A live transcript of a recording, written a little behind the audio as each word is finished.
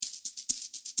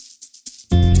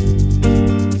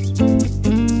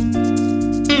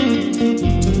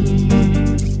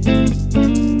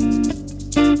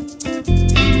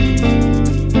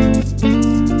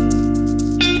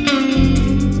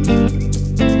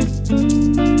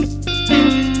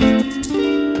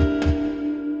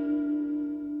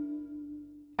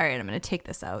to take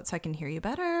this out so I can hear you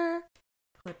better.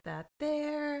 Put that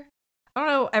there. I don't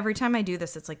know. Every time I do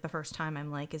this, it's like the first time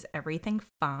I'm like, is everything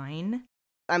fine?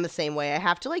 I'm the same way. I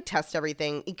have to like test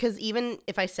everything because even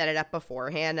if I set it up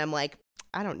beforehand, I'm like,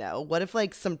 I don't know. What if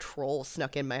like some troll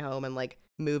snuck in my home and like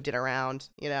moved it around,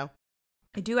 you know?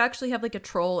 I do actually have like a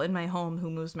troll in my home who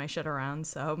moves my shit around,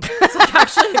 so it's like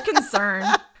actually a concern.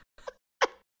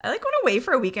 I like went away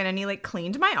for a weekend and he like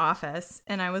cleaned my office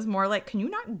and I was more like, can you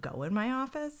not go in my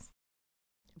office?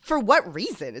 For what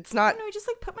reason? It's not. No, I just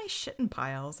like put my shit in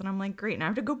piles and I'm like, great, now I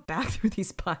have to go back through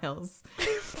these piles.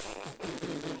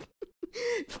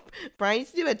 Brian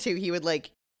used to do it too. He would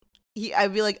like,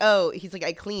 I'd be like, oh, he's like,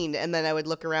 I cleaned. And then I would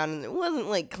look around and it wasn't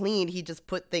like cleaned. He just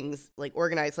put things like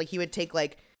organized. Like he would take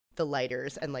like the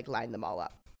lighters and like line them all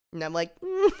up. And I'm like,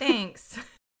 thanks.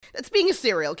 That's being a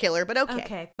serial killer, but okay.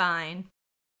 Okay, fine.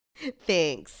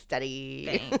 Thanks, Steady.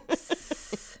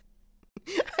 Thanks.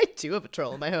 I do have a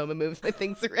troll in my home and moves my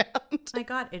things around. My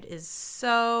God, it is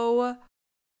so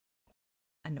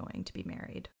annoying to be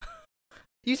married.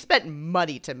 You spent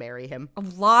money to marry him. A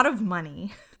lot of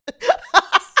money.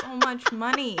 So much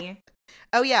money.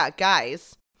 Oh yeah,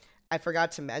 guys, I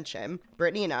forgot to mention,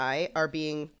 Brittany and I are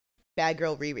being bad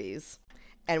girl Riri's,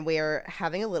 and we're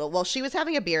having a little, well, she was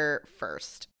having a beer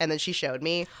first, and then she showed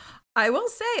me. I will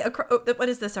say, what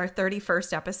is this, our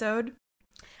 31st episode?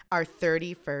 Our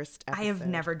 31st episode. I have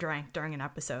never drank during an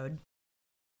episode.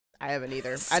 I haven't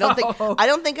either. So... I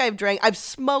don't think I've drank. I've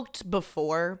smoked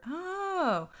before.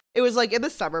 Oh. It was like in the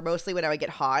summer, mostly when I would get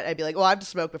hot, I'd be like, well, I have to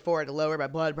smoke before to lower my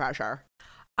blood pressure.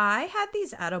 I had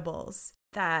these edibles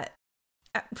that,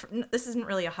 this isn't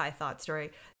really a high thought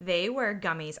story. They were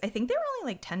gummies. I think they were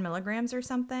only like 10 milligrams or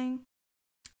something.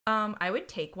 I would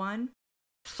take one,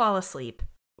 fall asleep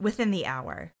within the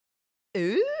hour.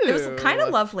 Ooh. It was kind of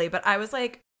lovely, but I was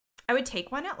like, I would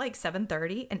take one at like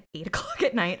 7:30 and 8 o'clock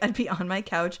at night. I'd be on my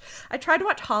couch. I tried to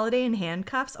watch Holiday in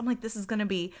Handcuffs. I'm like, this is going to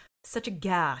be such a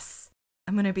gas.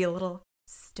 I'm going to be a little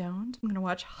stoned. I'm going to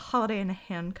watch Holiday in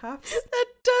Handcuffs. That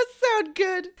does sound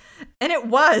good. And it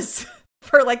was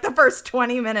for like the first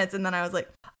 20 minutes. And then I was like,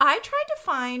 I tried to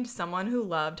find someone who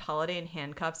loved Holiday in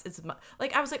Handcuffs. It's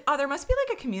like, I was like, oh, there must be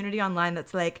like a community online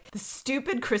that's like the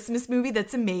stupid Christmas movie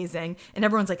that's amazing. And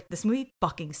everyone's like, this movie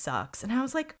fucking sucks. And I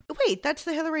was like, wait, that's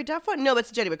the Hilary Duff one? No, that's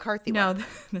the Jenny McCarthy one. No,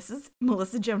 this is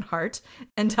Melissa Joan Hart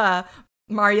and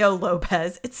Mario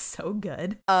Lopez. It's so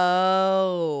good.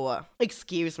 Oh,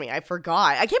 excuse me. I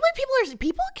forgot. I can't believe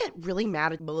people get really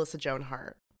mad at Melissa Joan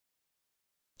Hart.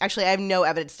 Actually, I have no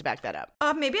evidence to back that up.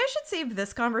 Maybe I should save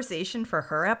this conversation for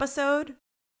her episode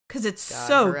because it's God,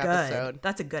 so good. Episode.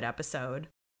 That's a good episode.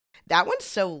 That one's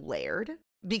so layered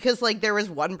because like there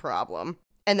was one problem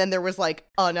and then there was like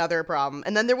another problem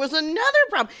and then there was another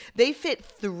problem. They fit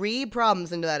 3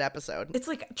 problems into that episode. It's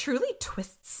like truly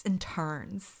twists and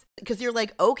turns. Because you're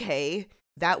like, okay,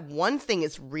 that one thing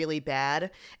is really bad.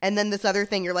 And then this other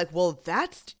thing, you're like, well,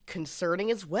 that's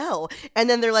concerning as well. And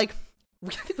then they're like, I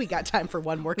think we got time for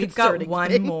one more concerning We've got one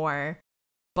thing. more.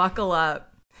 Buckle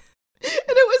up. And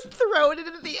it was thrown in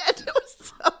at the end. It was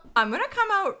so... I'm going to come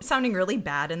out sounding really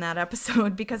bad in that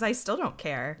episode because I still don't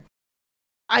care.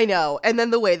 I know. And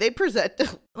then the way they present...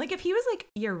 Like, if he was like,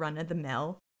 your run of the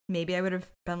mill, maybe I would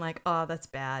have been like, oh, that's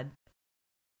bad.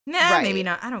 Nah, right. Maybe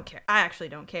not. I don't care. I actually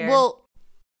don't care. Well,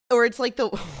 or it's like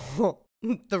the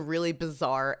really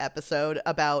bizarre episode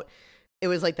about... It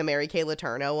was like the Mary Kay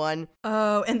Letourneau one.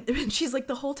 Oh, and she's like,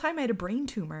 the whole time I had a brain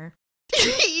tumor.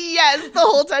 Yes, the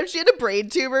whole time she had a brain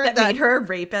tumor. That made her a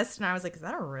rapist. And I was like, is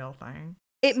that a real thing?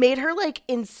 It made her like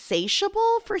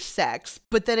insatiable for sex,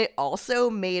 but then it also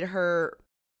made her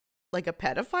like a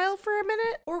pedophile for a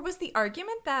minute. Or was the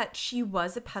argument that she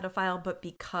was a pedophile, but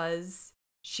because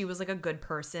she was like a good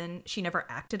person, she never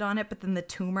acted on it, but then the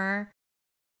tumor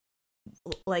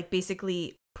like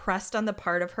basically pressed on the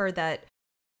part of her that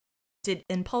did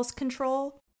impulse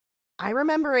control? I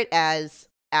remember it as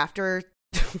after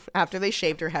they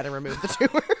shaved her head and removed the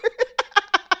tumor.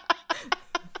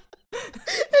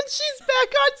 And she's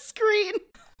back on screen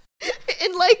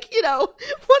in like, in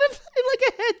like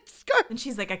a headscarf. And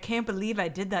she's like, I can't believe I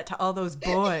did that to all those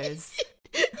boys.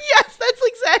 Yes, that's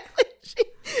exactly.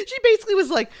 She basically was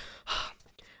like, oh,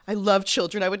 I love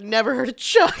children. I would never hurt a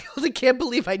child. I can't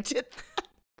believe I did that.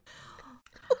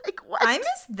 Like, what? I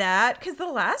miss that because the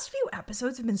last few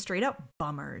episodes have been straight up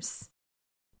bummers.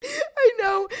 I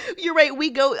know. You're right.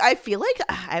 I feel like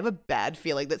I have a bad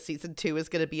feeling that season 2 is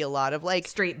going to be a lot of like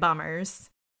straight bummers,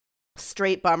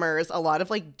 a lot of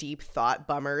like deep thought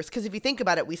bummers. Because if you think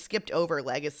about it, we skipped over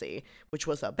Legacy, which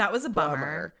was a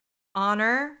bummer.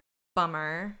 Honor,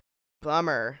 bummer.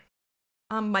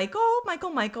 Michael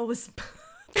Michael was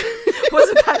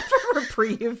Wasn't that for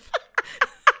reprieve?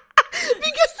 Because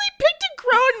they picked a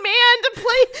grown man to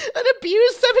play an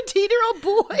abused 17-year-old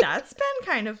boy. That's been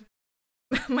kind of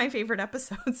my favorite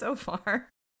episode so far.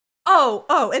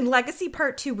 Oh, and Legacy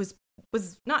Part 2 was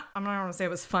not, I'm not going to say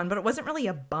it was fun, but it wasn't really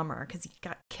a bummer because he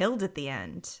got killed at the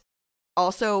end.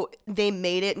 Also, they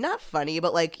made it not funny,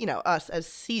 but like, you know, us as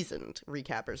seasoned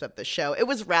recappers of the show, it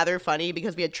was rather funny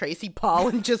because we had Tracy Paul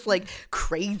and just like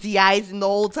crazy eyes in the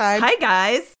whole time. Hi,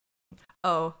 guys.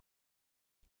 Oh,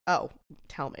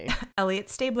 tell me. Elliot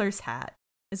Stabler's hat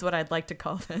is what I'd like to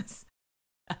call this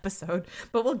episode,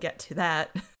 but we'll get to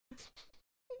that.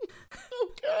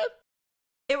 Oh, God.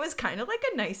 It was kind of like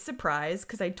a nice surprise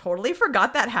because I totally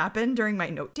forgot that happened during my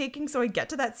note-taking, so I get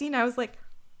to that scene, I was like,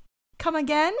 come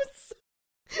again?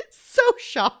 So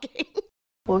shocking.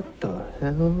 What the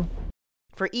hell?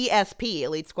 For ESP,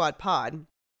 Elite Squad Pod,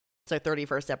 it's our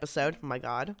 31st episode. Oh my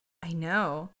God. I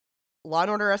know. Law &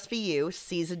 Order SVU,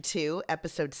 Season 2,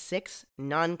 Episode 6,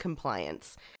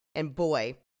 Noncompliance. And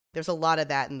boy, there's a lot of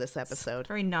that in this episode.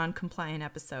 Very non-compliant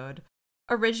episode.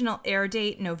 Original air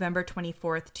date, November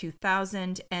 24th,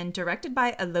 2000, and directed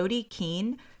by Elodie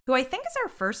Keene, who I think is our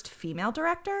first female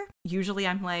director. Usually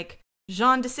I'm like,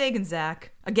 Jean de Sagenzac,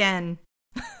 again.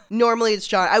 Normally it's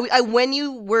John. I when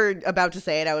you were about to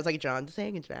say it, I was like, John de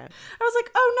Sagenzac. I was like,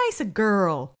 oh, nice, a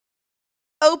girl.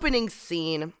 Opening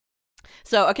scene.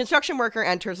 So a construction worker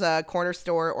enters a corner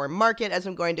store or market, as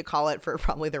I'm going to call it for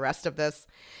probably the rest of this.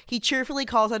 He cheerfully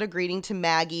calls out a greeting to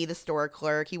Maggie, the store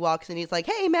clerk. He walks in, he's like,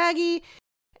 hey, Maggie.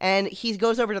 And he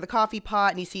goes over to the coffee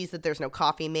pot and he sees that there's no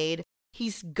coffee made.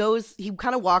 He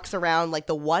kind of walks around like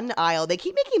the one aisle. They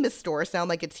keep making this store sound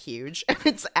like it's huge. And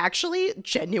it's actually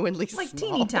genuinely like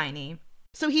small. Teeny tiny.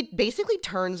 So he basically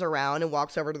turns around and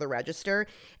walks over to the register,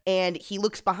 and he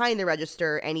looks behind the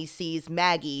register and he sees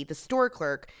Maggie, the store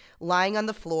clerk, lying on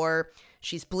the floor.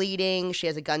 She's bleeding, she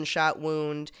has a gunshot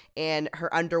wound, and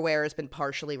her underwear has been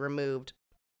partially removed.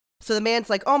 So the man's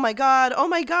like, oh my God,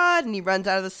 and he runs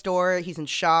out of the store. He's in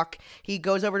shock. He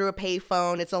goes over to a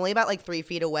payphone. It's only about like 3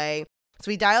 feet away.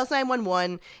 So he dials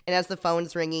 911, and as the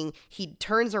phone's ringing, he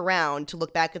turns around to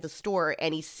look back at the store,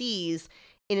 and he sees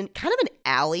in kind of an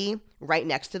alley right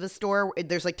next to the store,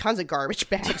 there's like tons of garbage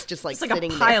bags just like, it's like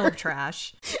sitting a pile there. of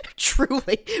trash.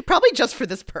 Truly. Probably just for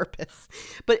this purpose.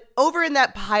 But over in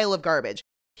that pile of garbage,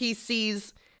 he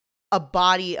sees a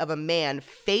body of a man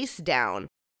face down,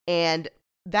 and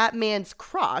that man's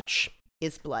crotch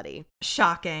is bloody.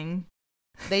 Shocking.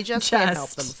 They just can't help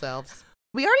themselves.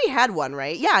 We already had one,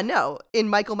 right? Yeah, no. In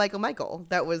Michael.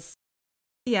 That was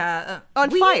on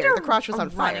fire. The crotch was on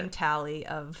fire. Running tally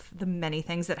of the many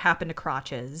things that happen to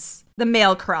crotches. The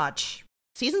male crotch.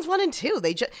 Seasons 1 and 2,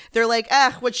 they're like,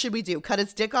 what should we do? Cut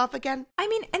his dick off again? I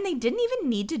mean, and they didn't even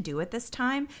need to do it this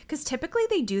time, because typically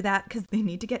they do that because they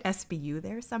need to get SVU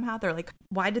there somehow. They're like,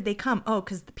 why did they come? Oh,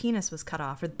 because the penis was cut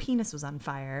off or the penis was on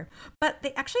fire. But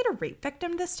they actually had a rape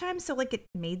victim this time, so like it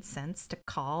made sense to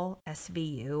call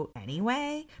SVU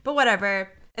anyway. But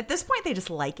whatever. At this point, they just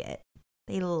like it.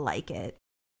 They like it.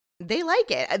 They like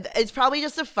it. It's probably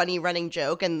just a funny running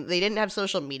joke, and they didn't have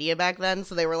social media back then,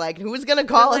 so they were like, who's gonna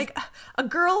call us? Like, a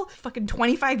girl fucking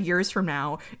 25 years from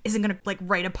now isn't gonna like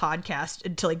write a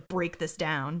podcast to like break this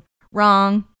down.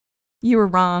 Wrong. You were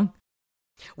wrong.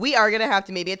 We are gonna have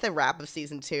to, maybe at the wrap of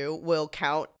season 2, we'll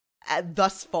count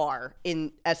thus far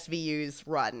in SVU's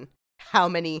run how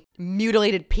many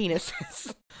mutilated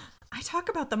penises. I talk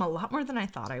about them a lot more than I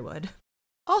thought I would.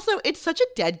 Also, it's such a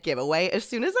dead giveaway. As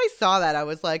soon as I saw that, I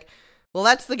was like, well,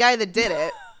 that's the guy that did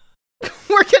it.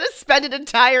 We're going to spend an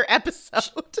entire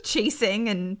episode chasing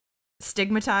and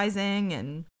stigmatizing,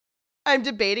 and I'm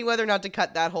debating whether or not to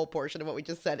cut that whole portion of what we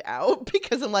just said out,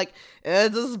 because I'm like,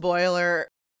 it's a spoiler.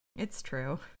 It's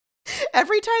true.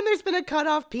 Every time there's been a cut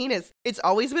off penis, it's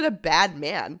always been a bad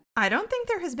man. I don't think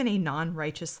there has been a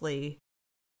non-righteously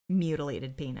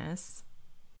mutilated penis.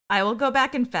 I will go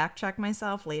back and fact check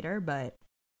myself later, but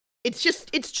it's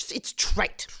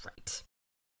trite.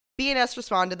 BNS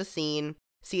respond to the scene.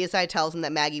 CSI tells him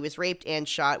that Maggie was raped and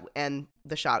shot, and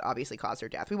the shot obviously caused her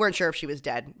death. We weren't sure if she was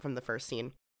dead from the first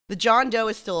scene. The John Doe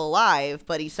is still alive,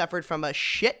 but he suffered from a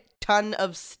shit ton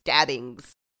of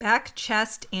stabbings. Back,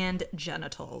 chest, and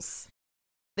genitals.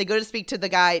 They go to speak to the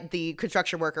guy, the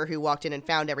construction worker who walked in and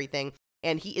found everything,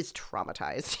 and he is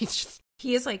traumatized.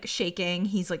 He is like shaking.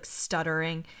 He's like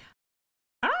stuttering.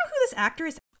 I don't know who this actor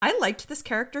is. I liked this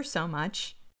character so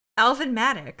much. Alvin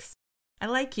Maddox. I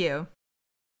like you.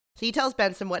 So he tells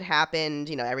Benson what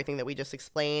happened, everything that we just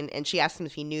explained, and she asks him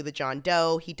if he knew the John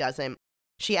Doe. He doesn't.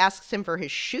 She asks him for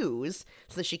his shoes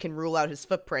so that she can rule out his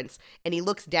footprints, and he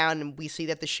looks down and we see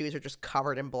that the shoes are just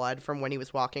covered in blood from when he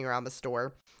was walking around the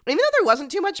store. And even though there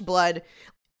wasn't too much blood,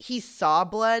 he saw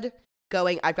blood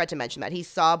going, I forgot to mention that, he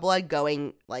saw blood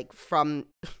going like from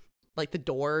like the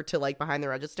door to like behind the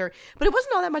register, but it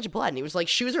wasn't all that much blood, and he was like,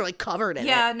 shoes are like covered in it.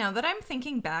 Yeah, now that I'm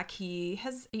thinking back, he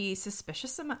has a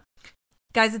suspicious amount.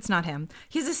 Guys, it's not him.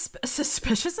 He has a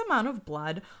suspicious amount of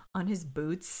blood on his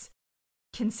boots.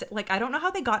 Like, I don't know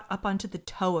how they got up onto the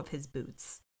toe of his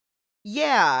boots.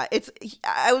 Yeah,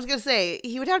 I was gonna say,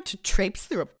 he would have to traipse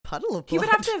through a puddle of blood. He would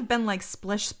have to have been like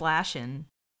splish splashing.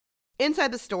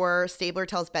 Inside the store, Stabler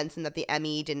tells Benson that the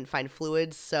ME didn't find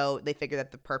fluids, so they figure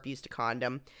that the perp used a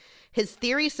condom. His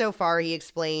theory so far, he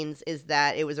explains, is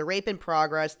that it was a rape in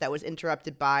progress that was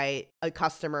interrupted by a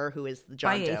customer who is the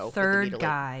John Doe. By a third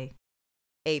guy.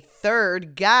 A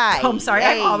third guy. Oh, I'm sorry.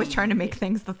 Yay. I'm always trying to make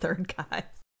things the third guy.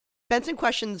 Benson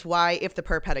questions why, if the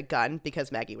perp had a gun,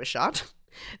 because Maggie was shot,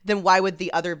 then why would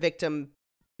the other victim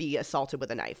be assaulted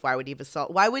with a knife? Why would he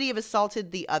have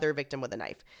assaulted the other victim with a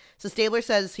knife? So Stabler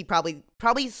says he probably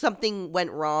something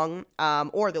went wrong,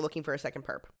 or they're looking for a second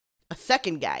perp. A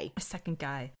second guy.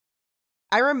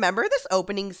 I remember this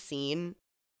opening scene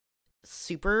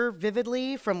super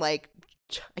vividly from like,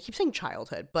 I keep saying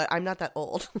childhood, but I'm not that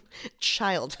old.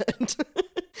 Childhood.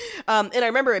 And I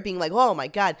remember it being like, oh my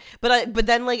God. But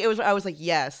then like I was like,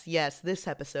 yes, this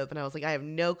episode. And I was like, I have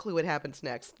no clue what happens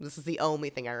next. This is the only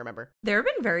thing I remember. There have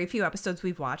been very few episodes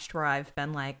we've watched where I've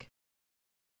been like,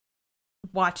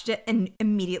 watched it and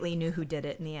immediately knew who did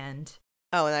it in the end.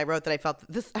 Oh, and I wrote that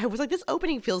I was like, this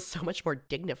opening feels so much more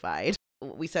dignified.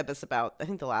 We said this about, I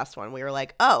think, the last one. We were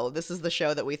like, oh, this is the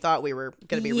show that we thought we were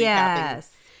going to be recapping.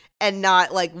 And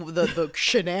not like the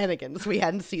shenanigans we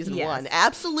had in season one.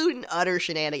 Absolute and utter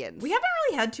shenanigans. We haven't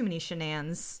really had too many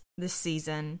shenanigans this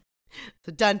season.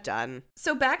 So dun-dun.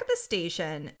 So back at the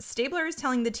station, Stabler is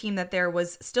telling the team that there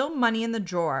was still money in the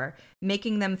drawer,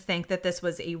 making them think that this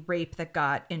was a rape that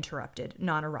got interrupted,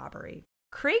 not a robbery.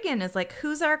 Cragen is like,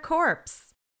 who's our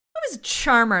corpse? It was a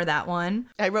charmer, that one.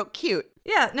 I wrote cute.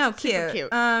 Yeah, no, Super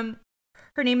cute. cute.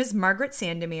 Her name is Margaret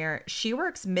Sandomir. She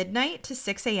works midnight to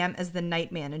 6 a.m. as the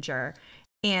night manager.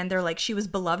 And they're like, she was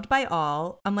beloved by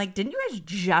all. I'm like, didn't you guys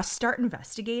just start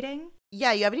investigating?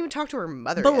 Yeah, you haven't even talked to her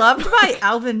mother Beloved yet. by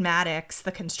Alvin Maddox,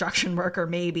 the construction worker,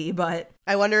 maybe, but...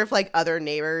 I wonder if, like, other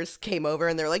neighbors came over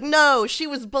and they're like, no, she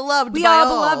was beloved we by all.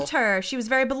 We all beloved her. She was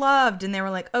very beloved. And they were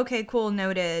like, okay, cool,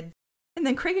 noted. And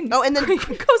then Cragen,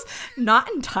 Cragen goes, not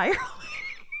entirely.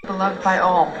 Beloved by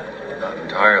all. Not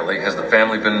entirely. Has the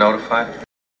family been notified?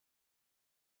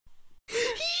 He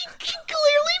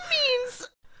clearly means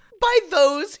by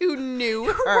those who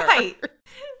knew her. Right.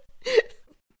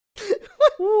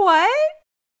 What?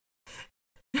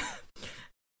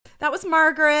 That was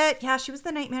Margaret. Yeah, she was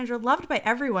the night manager, loved by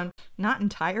everyone. Not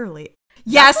entirely.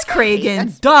 Yes,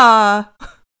 Cragen. Duh.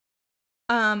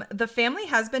 The family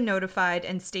has been notified,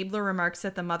 and Stabler remarks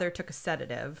that the mother took a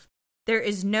sedative. There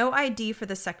is no ID for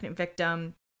the second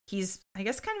victim. He's, I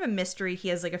guess, kind of a mystery. He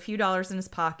has like a few dollars in his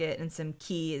pocket and some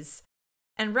keys.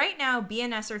 And right now,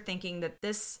 BNS are thinking that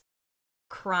this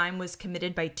crime was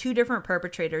committed by two different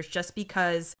perpetrators just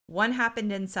because one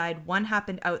happened inside, one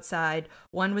happened outside.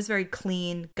 One was very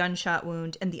clean, gunshot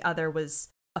wound, and the other was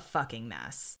a fucking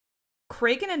mess.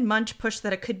 Cragen and Munch push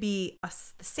that it could be the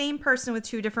same person with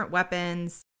two different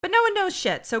weapons, but no one knows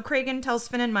shit. So Cragen tells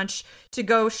Finn and Munch to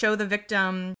go show the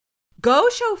victim, go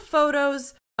show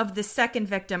photos of the second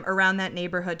victim around that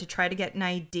neighborhood to try to get an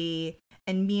ID.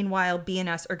 And meanwhile,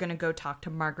 BNS are going to go talk to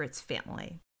Margaret's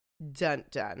family. Dun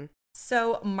dun.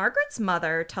 So Margaret's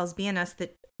mother tells BNS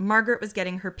that Margaret was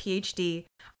getting her PhD.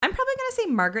 I'm probably going to say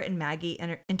Margaret and Maggie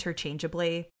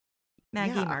interchangeably.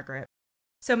 Maggie, Margaret.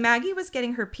 So Maggie was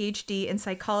getting her PhD in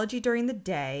psychology during the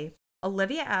day.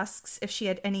 Olivia asks if she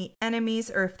had any enemies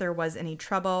or if there was any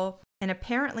trouble. And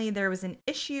apparently there was an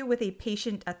issue with a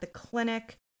patient at the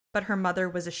clinic, but her mother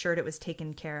was assured it was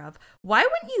taken care of. Why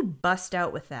wouldn't you bust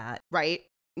out with that? Right.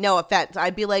 No offense.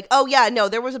 I'd be like, oh yeah, no,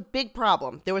 there was a big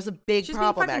problem. There was a big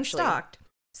problem, being fucking actually. Stalked.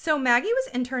 So Maggie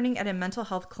was interning at a mental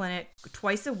health clinic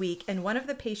twice a week, and one of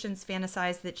the patients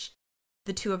fantasized that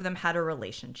the two of them had a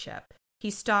relationship. He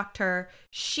stalked her.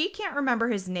 She can't remember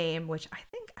his name, which I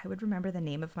think I would remember the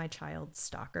name of my child's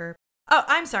stalker. Oh,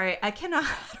 I'm sorry. I cannot.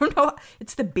 I don't know.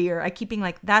 It's the beer. I keep being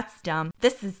like, that's dumb.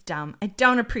 This is dumb. I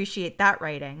don't appreciate that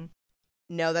writing.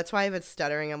 No, that's why I've been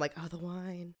stuttering. I'm like, oh, the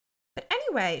wine. But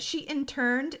anyway, she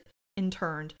interned. It's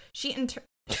going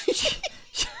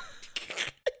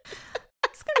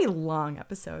to be a long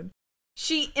episode.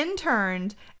 She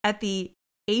interned at the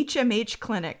HMH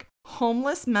clinic,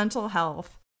 Homeless Mental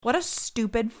Health, What a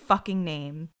stupid fucking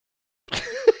name.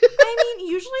 I mean,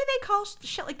 usually they call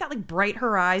shit like that like Bright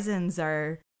Horizons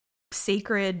or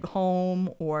Sacred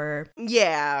Home or...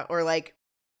 Yeah, or like,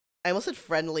 I almost said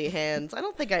Friendly Hands. I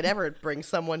don't think I'd ever bring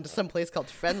someone to some place called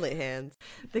Friendly Hands.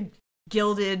 The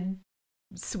Gilded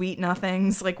Sweet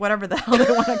Nothings, like whatever the hell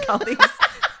they want to call these.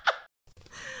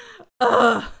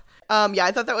 Ugh. Yeah,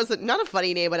 I thought that was not a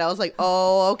funny name, but I was like,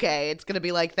 oh, okay, it's gonna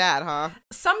be like that, huh?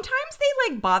 Sometimes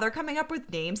they like bother coming up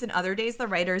with names, and other days the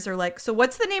writers are like, so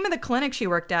what's the name of the clinic she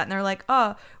worked at? And they're like,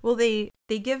 oh, well, they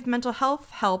give mental health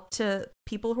help to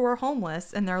people who are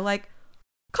homeless. And they're like,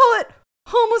 call it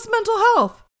homeless mental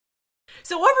health.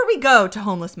 So wherever we go to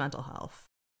homeless mental health.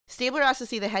 Stabler asks to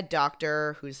see the head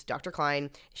doctor, who's Dr. Klein.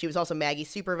 She was also Maggie's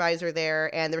supervisor there,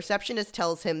 and the receptionist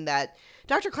tells him that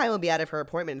Dr. Klein will be out of her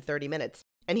appointment in 30 minutes.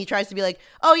 And he tries to be like,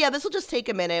 oh yeah, this will just take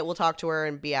a minute. We'll talk to her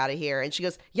and be out of here. And she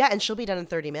goes, yeah, and she'll be done in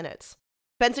 30 minutes.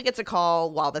 Benson gets a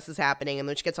call while this is happening, and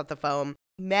then she gets off the phone.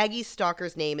 Maggie's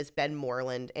stalker's name is Ben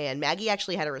Moreland, and Maggie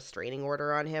actually had a restraining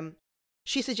order on him.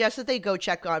 She suggests that they go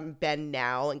check on Ben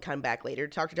now and come back later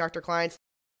to talk to Dr. Klein.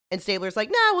 And Stabler's like,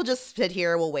 nah, we'll just sit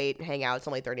here, we'll wait and hang out. It's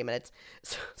only 30 minutes.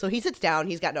 So he sits down,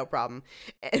 he's got no problem.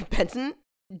 And Benson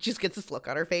just gets this look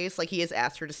on her face like he has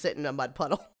asked her to sit in a mud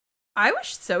puddle. I was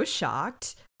so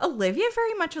shocked. Olivia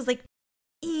very much was like,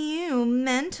 ew,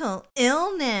 mental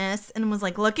illness, and was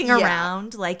like looking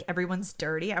around like everyone's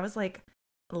dirty. I was like,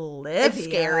 Olivia. It's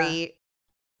scary.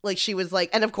 Like she was like,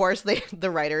 and of course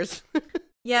the writers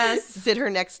yes sit her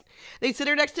next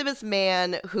to this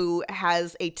man who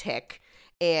has a tic.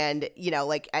 And, you know,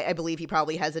 like, I believe he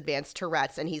probably has advanced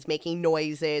Tourette's, and he's making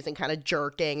noises and kind of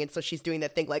jerking. And so she's doing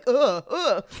that thing like,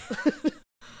 ugh.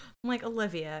 I'm like,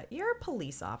 Olivia, you're a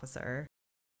police officer.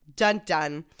 Dun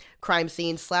dun. Crime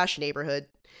scene / neighborhood.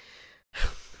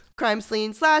 Crime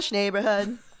scene /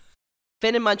 neighborhood.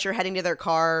 Finn and Munch are heading to their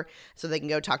car so they can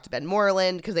go talk to Ben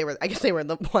Moreland, because I guess they were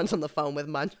the ones on the phone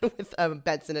with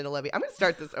Benson and Olivia. I'm going to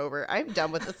start this over. I'm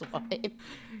done with this line.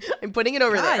 I'm putting it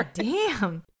over there. God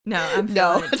damn. No, I'm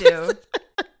feeling it too.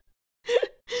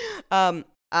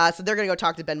 So they're going to go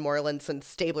talk to Ben Moreland since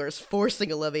Stabler is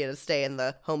forcing Olivia to stay in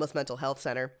the homeless mental health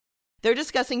center. They're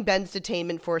discussing Ben's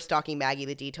detainment for stalking Maggie,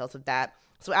 the details of that.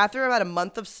 So after about a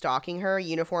month of stalking her,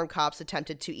 uniformed cops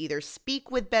attempted to either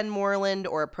speak with Ben Moreland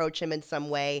or approach him in some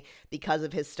way because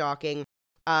of his stalking,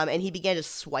 and he began to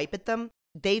swipe at them.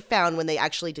 They found when they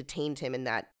actually detained him in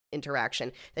that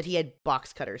interaction that he had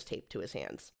box cutters taped to his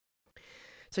hands.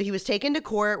 So he was taken to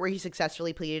court where he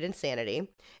successfully pleaded insanity,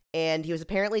 and he was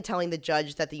apparently telling the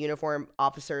judge that the uniformed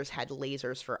officers had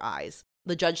lasers for eyes.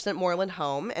 The judge sent Moreland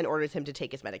home and ordered him to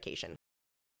take his medication.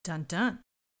 Dun dun.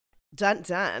 Dun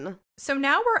dun. So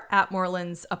now we're at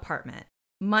Moreland's apartment.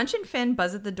 Munch and Finn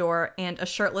buzz at the door, and a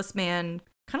shirtless man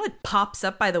kind of like pops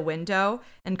up by the window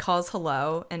and calls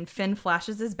hello, and Finn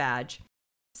flashes his badge.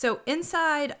 So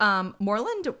inside,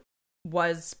 Moreland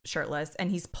was shirtless, and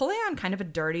he's pulling on kind of a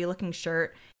dirty looking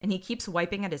shirt, and he keeps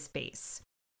wiping at his face.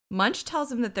 Munch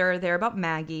tells him that they're there about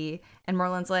Maggie, and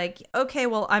Moreland's like, okay,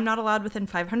 well, I'm not allowed within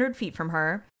 500 feet from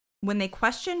her. When they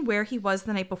question where he was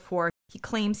the night before, he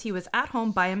claims he was at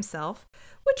home by himself,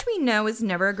 which we know is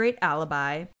never a great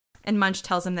alibi, and Munch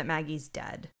tells him that Maggie's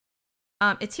dead.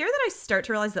 It's here that I start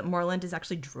to realize that Moreland is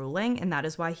actually drooling, and that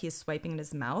is why he is swiping in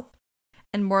his mouth.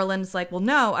 And Moreland's like, well,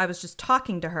 no, I was just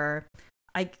talking to her.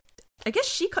 I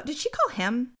guess did she call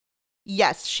him?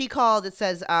 Yes, she called. It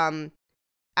says,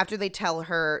 after they tell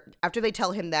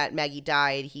him that Maggie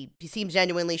died, he seems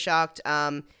genuinely shocked.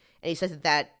 And he says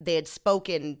that they had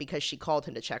spoken because she called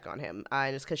him to check on him.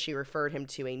 And it's because she referred him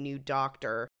to a new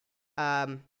doctor.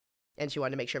 And she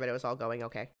wanted to make sure that it was all going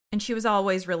okay. And she was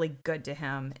always really good to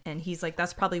him. And he's like,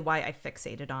 that's probably why I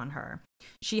fixated on her.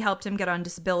 She helped him get on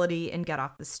disability and get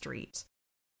off the street.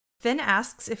 Finn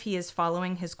asks if he is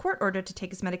following his court order to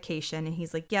take his medication. And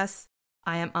he's like, yes,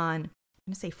 I am on,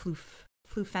 I'm going to say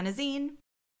flufenazine,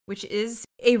 which is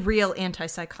a real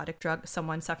antipsychotic drug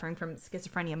someone suffering from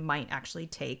schizophrenia might actually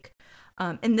take.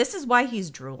 And this is why he's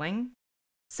drooling.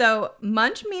 So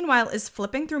Munch, meanwhile, is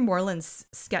flipping through Moreland's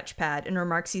sketch pad and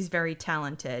remarks he's very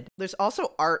talented. There's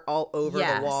also art all over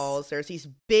the walls. There's these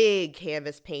big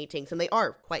canvas paintings, and they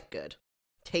are quite good.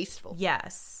 Tasteful.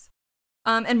 Yes.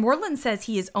 And Moreland says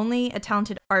he is only a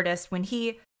talented artist when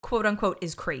he, quote unquote,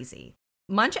 is crazy.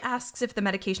 Munch asks if the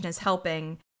medication is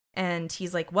helping, and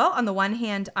he's like, well, on the one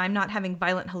hand, I'm not having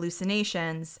violent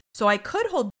hallucinations, so I could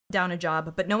hold down a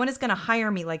job, but no one is going to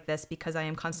hire me like this because I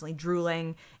am constantly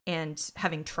drooling and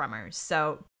having tremors.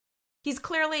 So he's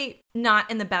clearly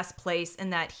not in the best place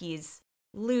in that he's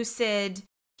lucid,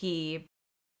 he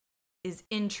is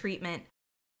in treatment,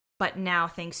 But now,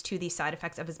 thanks to the side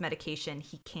effects of his medication,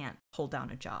 he can't hold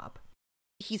down a job.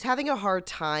 He's having a hard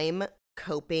time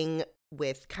coping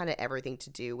with kind of everything to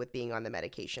do with being on the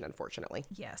medication, unfortunately.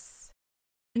 Yes.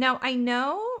 Now, I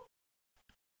know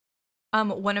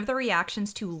one of the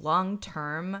reactions to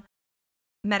long-term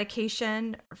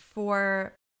medication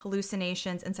for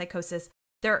hallucinations and psychosis,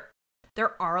 there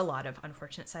are a lot of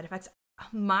unfortunate side effects.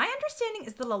 My understanding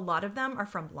is that a lot of them are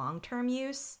from long-term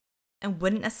use and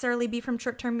wouldn't necessarily be from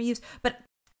short-term use, but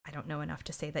I don't know enough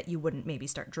to say that you wouldn't maybe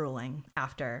start drooling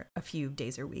after a few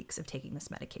days or weeks of taking this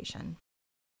medication.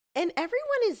 And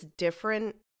everyone is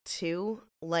different too.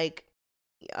 Like,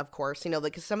 of course, you know,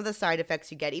 like some of the side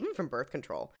effects you get, even from birth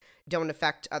control, don't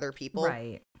affect other people.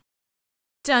 Right.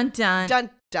 Dun dun. Dun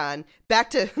dun.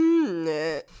 Back to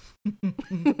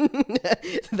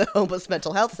the homeless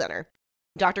mental health center.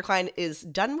 Dr. Klein is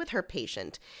done with her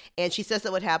patient, and she says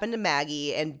that what happened to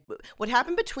Maggie and what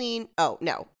happened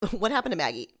what happened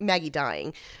to Maggie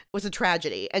dying was a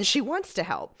tragedy, and she wants to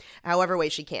help however way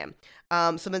she can.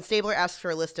 So then Stabler asks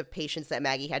for a list of patients that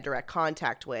Maggie had direct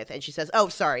contact with, and she says, oh,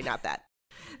 sorry, not that.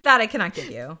 That I cannot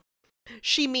give you.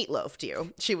 She meatloafed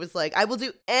you. She was like, I will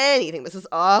do anything. This is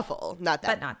awful. Not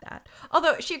that. But not that.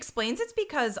 Although she explains it's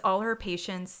because all her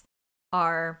patients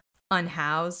are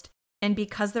unhoused, and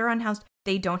because they're unhoused,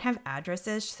 they don't have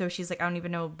addresses. So she's like, I don't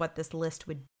even know what this list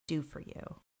would do for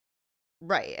you.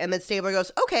 Right. And then Stabler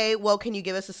goes, okay, well, can you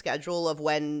give us a schedule of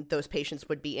when those patients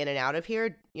would be in and out of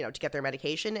here, you know, to get their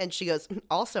medication? And she goes,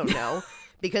 also no,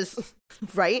 because,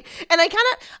 right? And I kind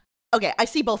of, okay, I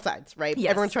see both sides, right?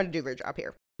 Yes. Everyone's trying to do their job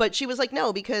here. But she was like,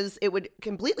 no, because it would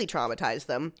completely traumatize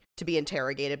them to be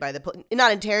interrogated by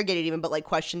not interrogated even, but like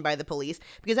questioned by the police.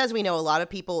 Because as we know, a lot of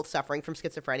people suffering from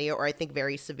schizophrenia or I think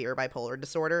very severe bipolar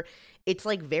disorder, it's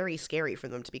like very scary for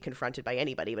them to be confronted by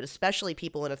anybody, but especially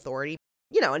people in authority,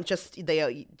 you know, and just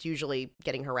they usually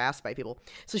getting harassed by people.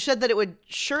 So she said that it would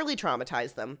surely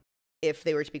traumatize them if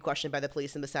they were to be questioned by the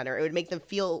police in the center. It would make them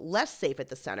feel less safe at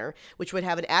the center, which would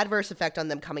have an adverse effect on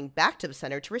them coming back to the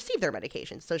center to receive their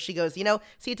medication. So she goes, you know,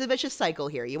 see, it's a vicious cycle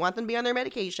here. You want them to be on their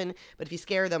medication, but if you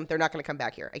scare them, they're not going to come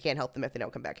back here. I can't help them if they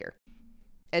don't come back here.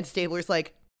 And Stabler's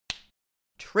like,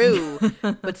 true,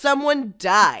 but someone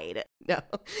died. No,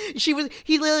 he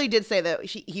literally did say that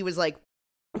he was like,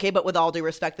 okay, but with all due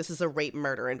respect, this is a rape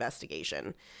murder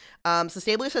investigation. So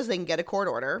Stabler says they can get a court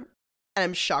order. And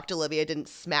I'm shocked Olivia didn't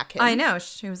smack him. I know.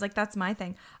 She was like, that's my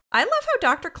thing. I love how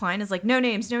Dr. Klein is like, no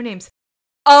names, no names.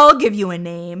 I'll give you a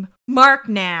name. Mark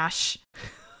Nash.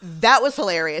 That was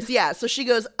hilarious. Yeah. So she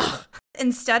goes, ugh.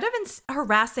 Instead of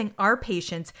harassing our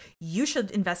patients, you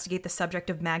should investigate the subject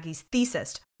of Maggie's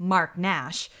thesis, Mark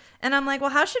Nash. And I'm like, well,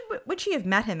 how would she have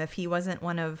met him if he wasn't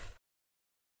one of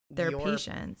their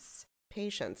patients?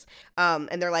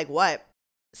 And they're like, what?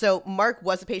 So Mark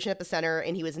was a patient at the center,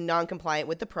 and he was non-compliant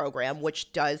with the program,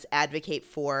 which does advocate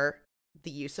for the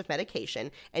use of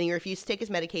medication, and he refused to take his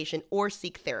medication or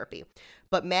seek therapy.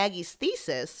 But Maggie's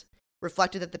thesis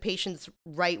reflected that the patient's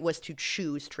right was to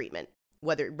choose treatment,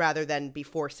 rather than be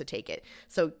forced to take it.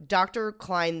 So Dr.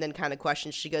 Klein then kind of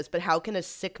questions, she goes, but how can a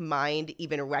sick mind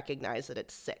even recognize that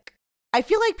it's sick? I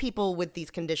feel like people with these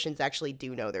conditions actually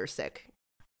do know they're sick.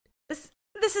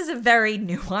 This is a very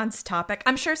nuanced topic.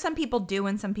 I'm sure some people do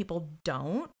and some people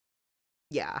don't.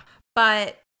 Yeah.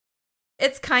 But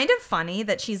it's kind of funny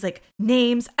that she's like,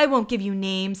 names, I won't give you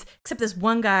names, except this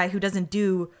one guy who doesn't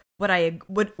do what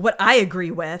I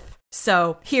agree with.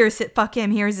 So fuck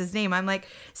him, here's his name. I'm like,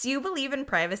 so you believe in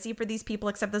privacy for these people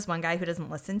except this one guy who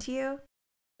doesn't listen to you?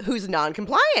 Who's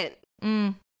non-compliant.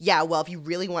 Yeah, well, if you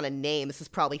really want a name, this is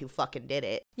probably who fucking did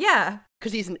it. Yeah.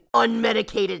 Because he's an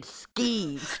unmedicated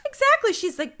skis. Exactly.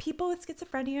 She's like, people with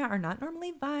schizophrenia are not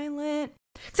normally violent.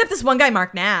 Except this one guy,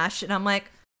 Mark Nash. And I'm like,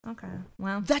 okay,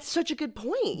 well. That's such a good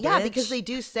point. Bitch. Yeah, because they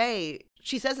do say,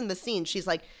 she says in the scene, she's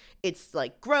like, it's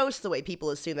like gross the way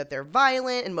people assume that they're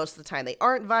violent, and most of the time they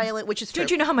aren't violent, which is true. Don't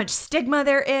you know how much stigma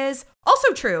there is?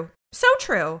 Also true. So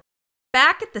true.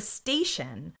 Back at the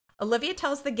station, Olivia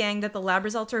tells the gang that the lab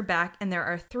results are back and there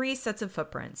are 3 sets of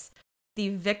footprints. The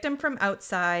victim from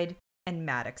outside and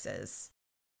Maddox's.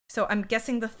 So I'm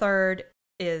guessing the third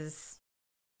is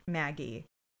Maggie.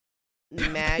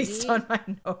 Based on my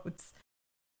notes.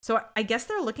 So I guess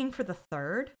they're looking for the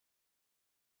third?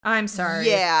 I'm sorry.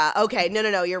 Yeah, okay.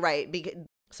 No, you're right.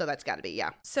 So that's got to be,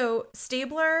 yeah. So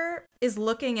Stabler is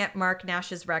looking at Mark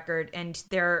Nash's record and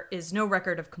there is no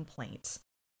record of complaint.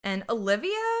 And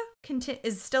Olivia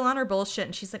is still on her bullshit,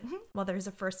 and she's like, well, there's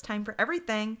a first time for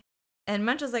everything. And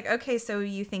Munch is like, okay, so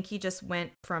you think he just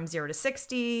went from 0 to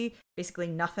 60, basically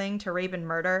nothing, to rape and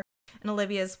murder? And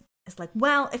Olivia is like,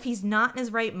 well, if he's not in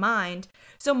his right mind.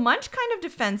 So Munch kind of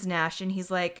defends Nash, and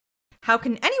he's like, How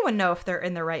can anyone know if they're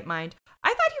in their right mind? I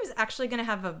thought he was actually going to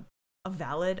have a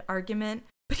valid argument,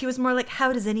 but he was more like,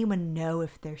 how does anyone know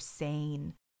if they're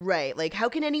sane? Right. Like, how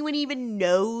can anyone even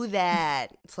know that?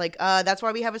 It's like, that's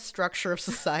why we have a structure of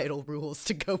societal rules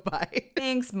to go by.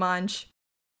 Thanks, Munch.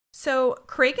 So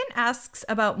Kragen asks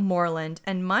about Moreland,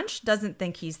 and Munch doesn't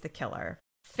think he's the killer.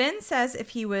 Finn says if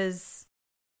he was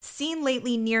seen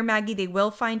lately near Maggie, they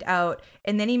will find out.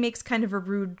 And then he makes kind of a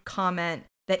rude comment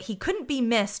that he couldn't be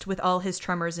missed with all his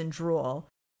tremors and drool.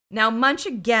 Now, Munch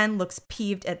again looks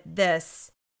peeved at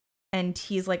this. And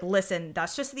he's like, listen,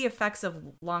 that's just the effects of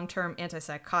long-term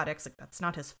antipsychotics. Like, that's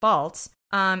not his fault.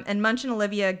 And Munch and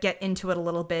Olivia get into it a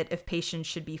little bit if patients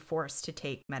should be forced to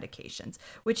take medications,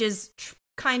 which is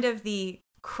kind of the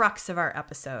crux of our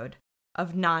episode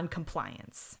of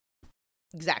non-compliance.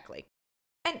 Exactly.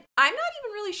 And I'm not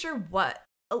even really sure what.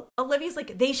 Olivia's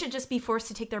like, they should just be forced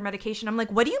to take their medication. I'm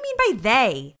like, what do you mean by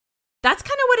they? That's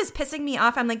kind of what is pissing me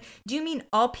off. I'm like, do you mean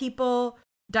all people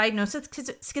diagnosed with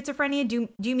schizophrenia? Do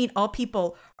you mean all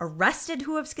people arrested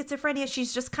who have schizophrenia?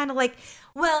 She's just kind of like,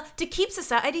 well, to keep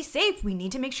society safe, we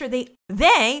need to make sure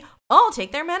they all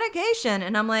take their medication.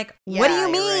 And I'm like, what do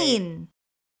you mean? Right.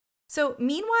 So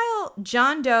meanwhile,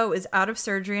 John Doe is out of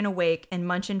surgery and awake, and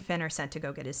Munch and Finn are sent to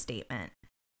go get his statement.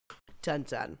 Dun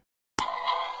dun.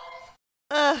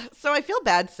 So I feel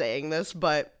bad saying this,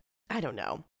 but I don't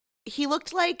know. He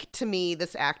looked like, to me,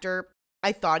 this actor,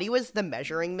 I thought he was the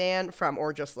measuring man from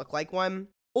Or Just Look Like One.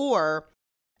 Or,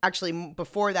 actually,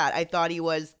 before that, I thought he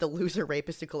was the loser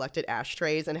rapist who collected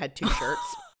ashtrays and had 2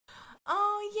 shirts.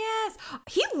 Oh, yes.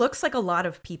 He looks like a lot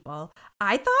of people.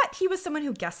 I thought he was someone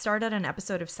who guest starred on an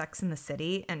episode of Sex and the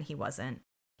City, and he wasn't.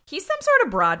 He's some sort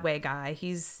of Broadway guy.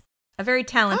 He's a very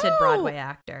talented Broadway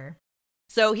actor.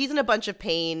 So he's in a bunch of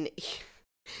pain.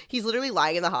 He's literally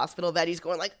lying in the hospital bed. He's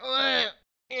going like, ugh.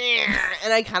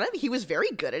 And he was very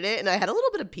good at it, and I had a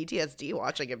little bit of PTSD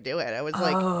watching him do it. I was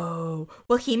like, oh,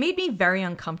 well, he made me very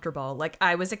uncomfortable. Like,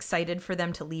 I was excited for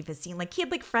them to leave his scene. Like, he had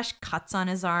like fresh cuts on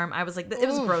his arm. I was like, it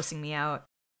was grossing me out.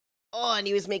 Oh, and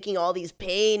he was making all these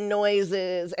pain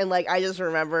noises, and like, I just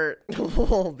remember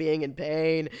being in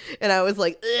pain, and I was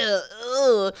like, ugh,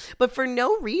 ugh. But for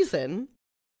no reason,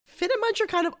 Finn and Munch are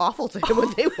kind of awful to him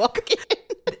when they walk in.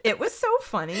 It was so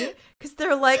funny because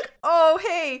they're like, oh,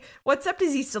 hey, what's up?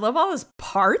 Does he still have all his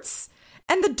parts?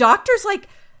 And the doctor's like,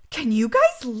 can you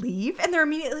guys leave? And they're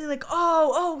immediately like,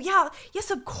 oh, yeah.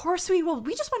 Yes, of course we will.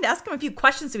 We just wanted to ask him a few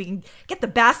questions so we can get the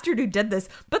bastard who did this.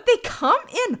 But they come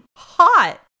in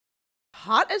hot.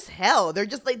 Hot as hell. They're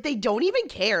just like, they don't even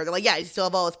care. They're like, yeah, he still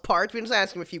have all his parts. We just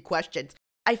ask him a few questions.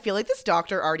 I feel like this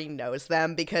doctor already knows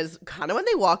them because kind of when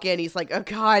they walk in, he's like, oh,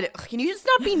 God, can you just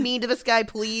not be mean to this guy,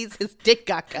 please? His dick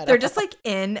got cut off. They're just like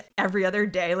in every other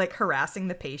day, like harassing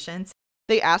the patients.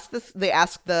 They ask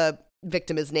the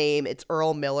victim his name. It's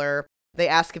Earl Miller. They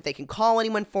ask if they can call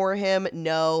anyone for him.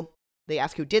 No. They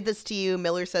ask who did this to you.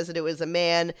 Miller says that it was a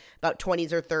man, about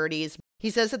 20s or 30s.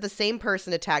 He says that the same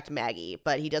person attacked Maggie,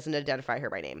 but he doesn't identify her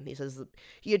by name. He says,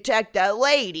 he attacked that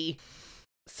lady.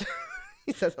 So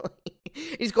he says,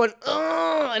 he's going,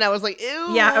 oh, and I was like,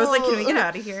 ew. Yeah, I was like, can we get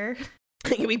out of here?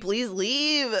 Can we please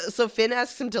leave? So Finn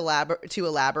asks him to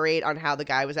elaborate on how the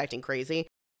guy was acting crazy.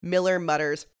 Miller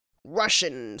mutters,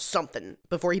 Russian something,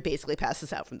 before he basically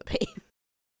passes out from the pain.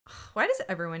 Why does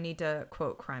everyone need to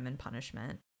quote Crime and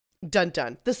Punishment? Dun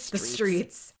dun. The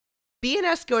streets.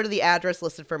 B&S go to the address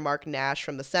listed for Mark Nash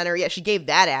from the center. Yeah, she gave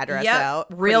that address out.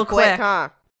 Real quick. Huh?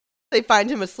 They find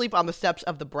him asleep on the steps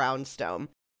of the brownstone.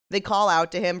 They call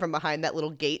out to him from behind that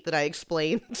little gate that I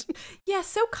explained. Yeah,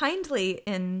 so kindly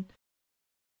in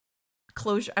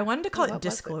closure. I wanted to call it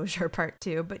Disclosure Part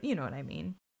 2, but you know what I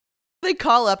mean. They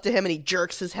call up to him and he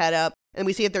jerks his head up, and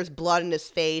we see that there's blood in his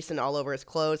face and all over his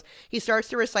clothes. He starts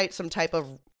to recite some type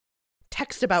of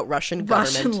text about Russian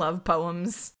government. Russian love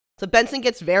poems. So Benson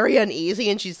gets very uneasy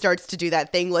and she starts to do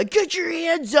that thing like, get your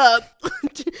hands up.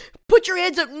 Put your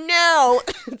hands up now.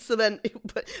 So then,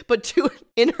 but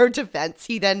in her defense,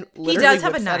 he then literally does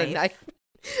have a knife.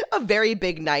 A very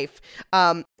big knife. He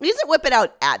doesn't whip it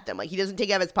out at them. Like, he doesn't take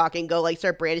it out of his pocket and go like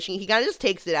start brandishing. He kind of just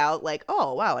takes it out like,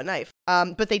 oh, wow, a knife.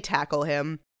 But they tackle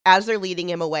him. As they're leading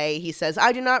him away, he says,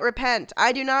 I do not repent.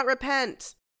 I do not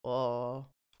repent. Oh.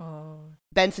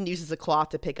 Benson uses a cloth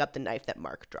to pick up the knife that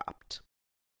Mark dropped.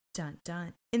 Dun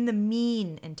dun. In the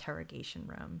mean interrogation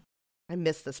room. I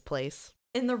miss this place.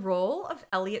 In the role of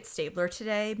Elliot Stabler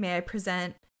today, may I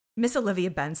present Miss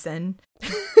Olivia Benson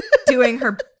doing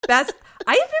her best.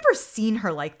 I have never seen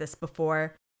her like this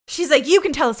before. She's like, you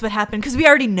can tell us what happened because we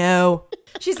already know.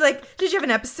 She's like, did you have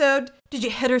an episode? Did you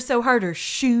hit her so hard her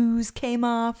shoes came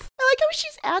off? I like how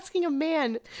she's asking a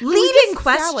man. Leading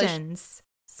questions.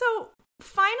 So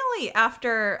finally,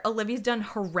 after Olivia's done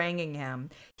haranguing him,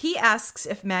 he asks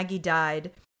if Maggie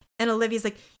died. And Olivia's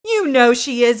like, you know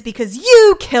she is because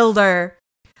you killed her.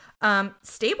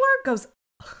 Stabler goes,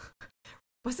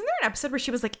 wasn't there an episode where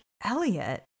she was like,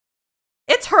 Elliot?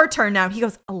 It's her turn now. He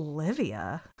goes,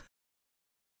 Olivia.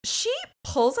 She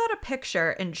pulls out a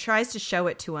picture and tries to show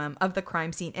it to him of the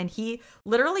crime scene. And he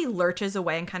literally lurches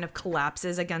away and kind of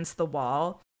collapses against the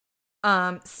wall.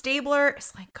 Stabler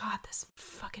is like, God, this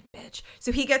fucking bitch.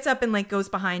 So he gets up and like goes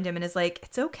behind him and is like,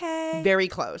 it's okay. Very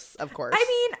close, of course. I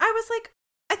mean, I was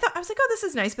like, oh, this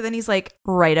is nice. But then he's like,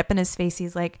 right up in his face,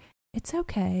 he's like, it's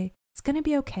okay. It's going to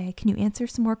be okay. Can you answer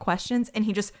some more questions? And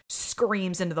he just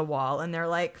screams into the wall. And they're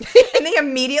like, and they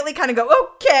immediately kind of go,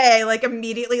 okay. Like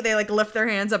immediately they like lift their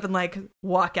hands up and like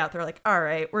walk out. They're like, all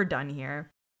right, we're done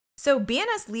here. So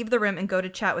BNS leave the room and go to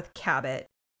chat with Cabot.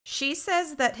 She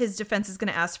says that his defense is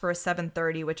going to ask for a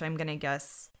 730, which I'm going to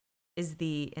guess is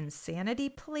the insanity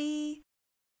plea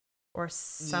or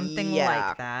something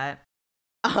like that.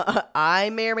 I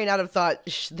may or may not have thought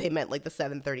they meant like the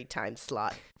 7:30 time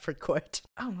slot for court.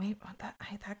 Oh, maybe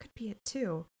that could be it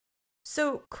too.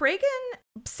 So Cragen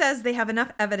says they have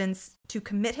enough evidence to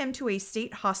commit him to a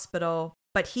state hospital,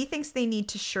 but he thinks they need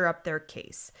to shore up their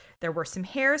case. There were some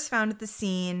hairs found at the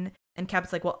scene, and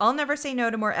Cabot's like, well, I'll never say no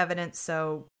to more evidence,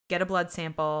 so get a blood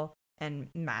sample and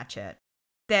match it.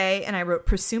 They, and I wrote,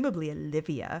 presumably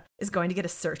Olivia, is going to get a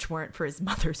search warrant for his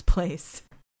mother's place.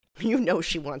 You know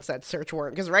she wants that search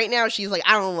warrant, because right now she's like,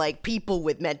 I don't like people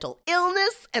with mental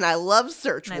illness, and I love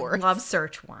search warrants. I love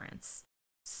search warrants.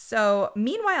 So,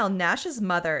 meanwhile, Nash's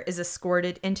mother is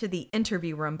escorted into the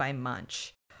interview room by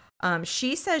Munch.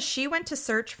 She says she went to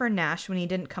search for Nash when he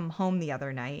didn't come home the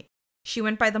other night. She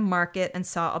went by the market and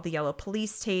saw all the yellow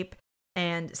police tape,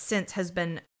 and since has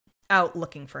been out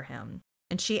looking for him.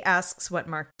 And she asks what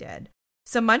Mark did.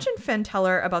 So Munch and Finn tell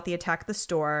her about the attack at the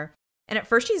store. And at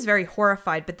first she's very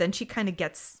horrified, but then she kind of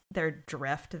gets their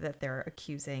drift that they're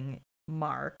accusing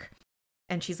Mark.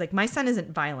 And she's like, my son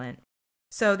isn't violent.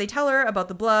 So they tell her about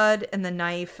the blood and the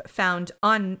knife found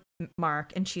on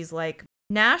Mark. And she's like,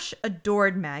 Nash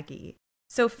adored Maggie.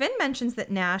 So Finn mentions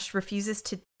that Nash refuses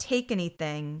to take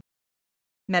anything,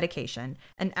 medication,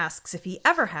 and asks if he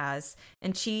ever has.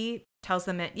 And she tells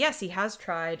them that, yes, he has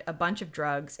tried a bunch of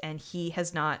drugs and he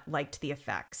has not liked the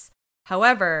effects.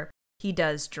 However, he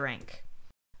does drink.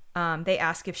 They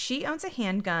ask if she owns a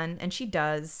handgun, and she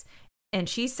does. And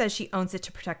she says she owns it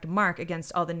to protect Mark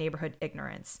against all the neighborhood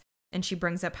ignorance. And she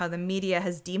brings up how the media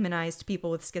has demonized people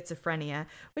with schizophrenia,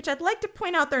 which I'd like to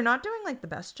point out they're not doing like the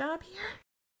best job here.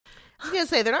 I was going to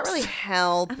say, they're not really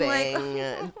helping.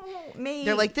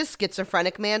 They're like, this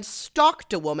schizophrenic man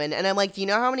stalked a woman. And I'm like, do you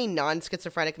know how many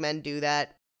non-schizophrenic men do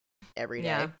that every day?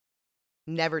 Yeah.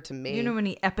 Never to me. You know how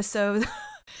many episodes...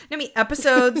 how many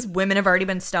episodes women have already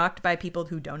been stalked by people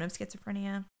who don't have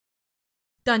schizophrenia?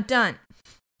 Dun, dun.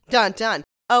 Dun, dun.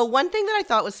 Oh, one thing that I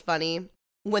thought was funny,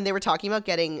 when they were talking about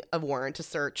getting a warrant to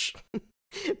search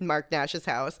Mark Nash's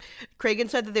house, Cragen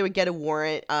said that they would get a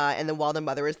warrant, and then while the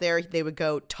mother was there, they would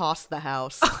go toss the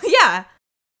house. Oh, yeah.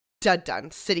 Dun,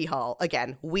 dun. City Hall.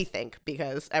 Again, we think,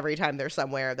 because every time they're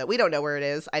somewhere that we don't know where it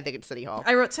is, I think it's City Hall.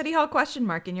 I wrote City Hall ?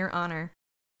 In your honor.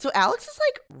 So Alex is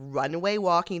like runway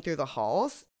walking through the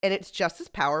halls, and it's just as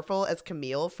powerful as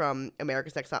Camille from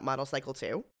America's Next Top Model Cycle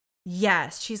 2.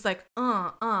 Yes, she's like,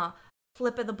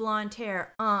 flip of the blonde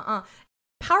hair,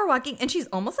 power walking, and she's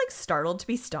almost like startled to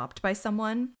be stopped by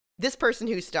someone. This person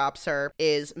who stops her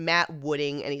is Matt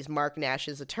Wooding, and he's Mark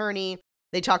Nash's attorney.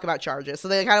 They talk about charges, so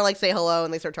they kind of like say hello,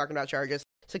 and they start talking about charges.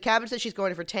 So Cabot says she's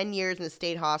going for 10 years in a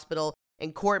state hospital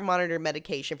and court-monitored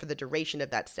medication for the duration of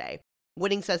that stay.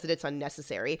 Wooding says that it's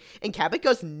unnecessary, and Cabot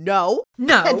goes, no,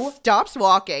 and stops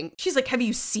walking. She's like, have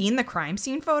you seen the crime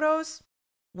scene photos?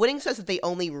 Wooding says that they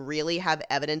only really have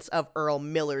evidence of Earl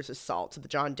Miller's assault, the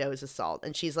John Doe's assault,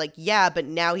 and she's like, yeah, but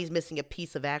now he's missing a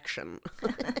piece of action.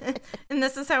 And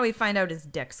this is how we find out his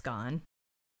dick's gone.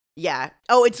 Yeah.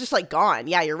 Oh, it's just like gone.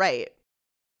 Yeah, you're right.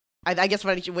 I guess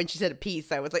when she said a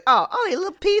piece, I was like, oh, a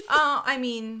little piece. Oh, I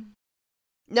mean.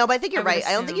 No, but I think you're right.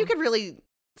 I don't think you could really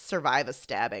survive a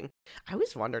stabbing. I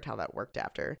always wondered how that worked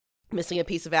after. Missing a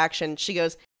piece of action. She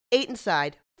goes, 8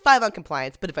 inside, 5 on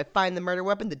compliance, but if I find the murder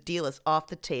weapon, the deal is off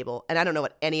the table. And I don't know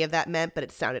what any of that meant, but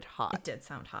it sounded hot. It did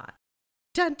sound hot.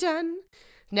 Dun dun.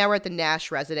 Now we're at the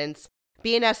Nash residence.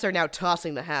 BNS are now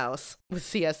tossing the house with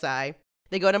CSI.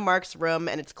 They go to Mark's room,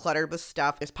 and it's cluttered with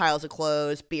stuff. There's piles of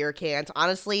clothes, beer cans.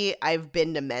 Honestly, I've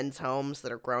been to men's homes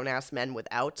that are grown-ass men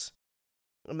without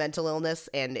a mental illness,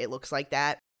 and it looks like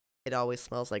that. It always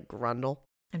smells like grundle.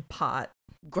 And pot.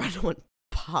 Grundle and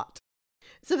pot.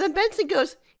 So then Benson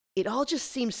goes, it all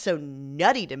just seems so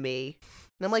nutty to me.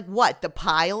 And I'm like, what? The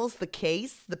piles, the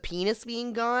case, the penis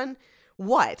being gone?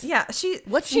 What? Yeah,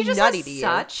 What's she just nutty has to you?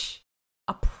 such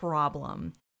a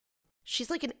problem. She's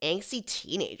like an angsty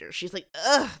teenager. She's like,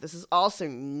 ugh, this is all so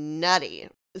nutty.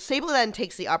 Sable then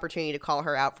takes the opportunity to call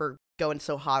her out for going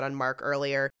so hot on Mark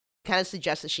earlier. Kind of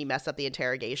suggests that she messed up the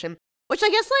interrogation, which I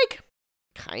guess, like,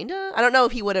 kinda. I don't know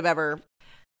if he would have ever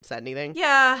said anything.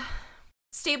 Yeah.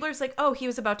 Stabler's like, oh, he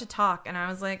was about to talk. And I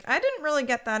was like, I didn't really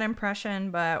get that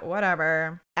impression, but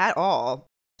whatever. At all.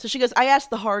 So she goes, I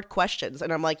asked the hard questions.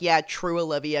 And I'm like, yeah, true,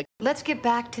 Olivia. Let's get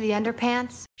back to the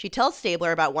underpants. She tells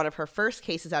Stabler about one of her first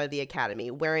cases out of the academy,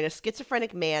 wherein a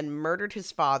schizophrenic man murdered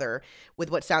his father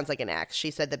with what sounds like an axe. She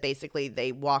said that basically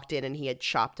they walked in and he had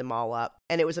chopped them all up.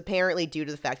 And it was apparently due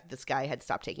to the fact that this guy had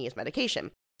stopped taking his medication.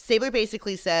 Stabler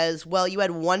basically says, well, you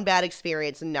had one bad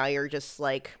experience and now you're just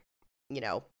like, you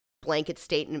know, blanket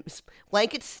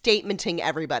statementing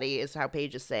everybody is how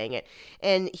Paige is saying it.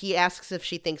 And he asks if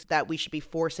she thinks that we should be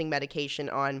forcing medication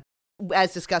on,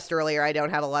 as discussed earlier, I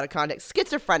don't have a lot of context,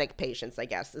 schizophrenic patients, I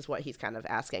guess, is what he's kind of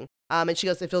asking. And she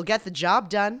goes, if you'll get the job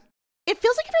done. It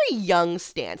feels like a very young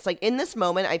stance. Like, in this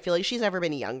moment, I feel like she's never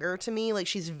been younger to me. Like,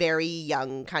 she's very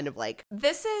young, kind of like.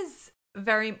 This is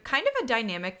very kind of a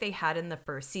dynamic they had in the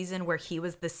first season where he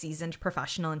was the seasoned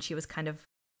professional and she was kind of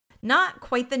not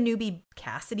quite the newbie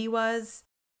Cassidy was,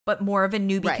 but more of a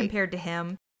newbie compared to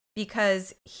him,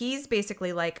 because he's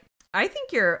basically like, I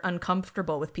think you're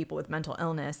uncomfortable with people with mental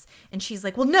illness. And she's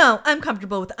like, well, no, I'm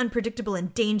comfortable with unpredictable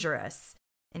and dangerous.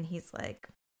 And he's like,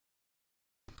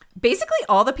 basically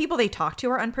all the people they talk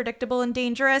to are unpredictable and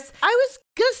dangerous. I was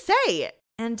gonna say it.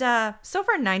 And so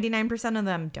far, 99% of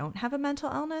them don't have a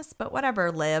mental illness, but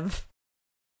whatever, live.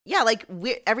 Yeah, like,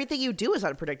 everything you do is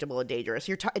unpredictable and dangerous.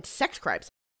 It's sex crimes.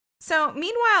 So,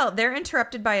 meanwhile, they're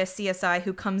interrupted by a CSI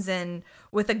who comes in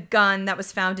with a gun that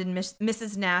was found in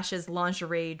Mrs. Nash's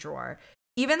lingerie drawer.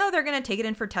 Even though they're going to take it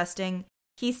in for testing,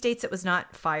 he states it was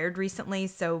not fired recently,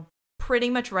 so pretty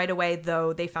much right away,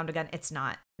 though they found a gun, it's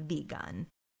not the gun.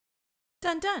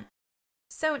 Dun dun.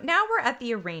 So now we're at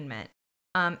the arraignment.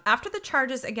 After the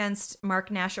charges against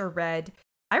Mark Nash are read,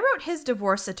 I wrote his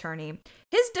divorce attorney.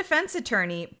 His defense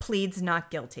attorney pleads not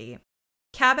guilty.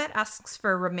 Cabot asks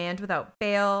for remand without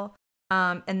bail,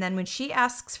 and then when she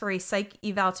asks for a psych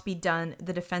eval to be done,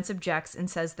 the defense objects and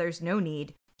says there's no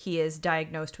need. He is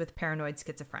diagnosed with paranoid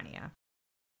schizophrenia.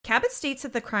 Cabot states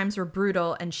that the crimes were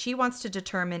brutal, and she wants to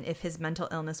determine if his mental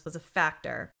illness was a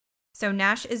factor. So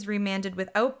Nash is remanded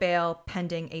without bail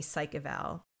pending a psych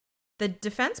eval. The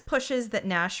defense pushes that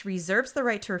Nash reserves the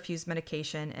right to refuse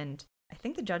medication, and I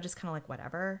think the judge is kind of like,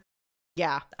 whatever.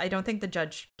 Yeah. I don't think the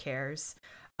judge cares.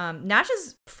 Nash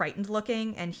is frightened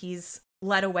looking, and he's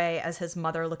led away as his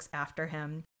mother looks after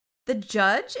him. The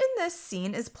judge in this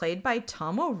scene is played by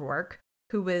Tom O'Rourke,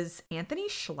 who was Anthony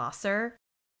Schlosser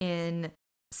in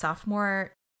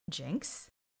sophomore Jinx.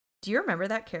 Do you remember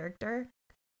that character?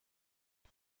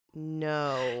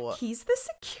 No. He's the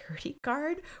security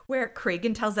guard where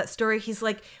Cragen tells that story. He's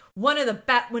like, when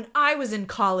I was in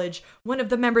college, one of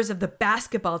the members of the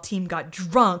basketball team got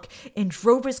drunk and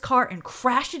drove his car and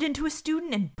crashed it into a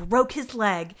student and broke his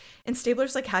leg. And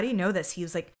Stabler's like, how do you know this? He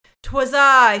was like, 'twas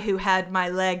I who had my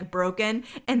leg broken.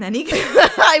 And then he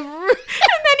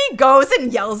goes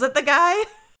and yells at the guy.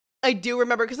 I do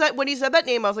remember, because when he said that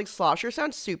name, I was like, Slosher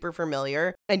sounds super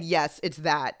familiar. And yes, it's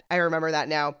that. I remember that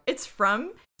now. It's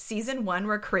from season 1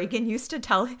 where Cragen used to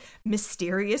tell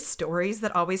mysterious stories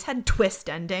that always had twist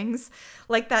endings.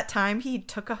 Like that time he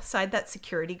took aside that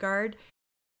security guard.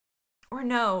 Or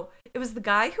no, it was the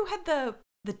guy who had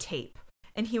the tape.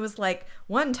 And he was like,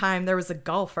 one time there was a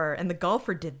golfer and the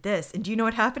golfer did this. And do you know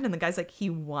what happened? And the guy's like, he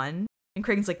won. And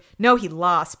Cragen's like, no, he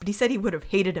lost, but he said he would have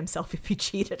hated himself if he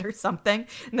cheated or something.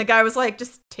 And the guy was like,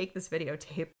 just take this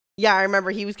videotape. Yeah, I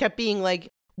remember he kept being like,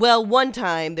 well, one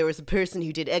time there was a person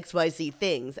who did XYZ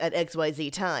things at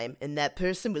XYZ time, and that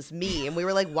person was me. And we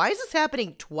were like, why is this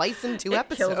happening twice in 2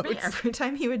 episodes? Killed me every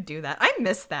time he would do that. I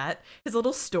miss that. His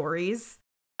little stories.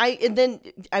 And then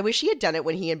I wish he had done it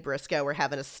when he and Briscoe were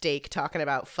having a steak talking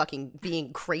about fucking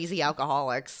being crazy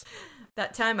alcoholics.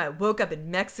 That time I woke up in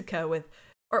Mexico with...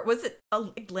 Or was it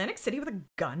Atlantic City with a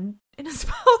gun in his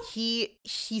mouth? He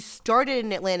started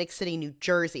in Atlantic City, New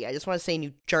Jersey. I just want to say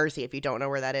New Jersey if you don't know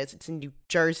where that is. It's in New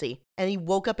Jersey. And he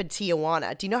woke up in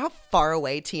Tijuana. Do you know how far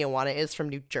away Tijuana is from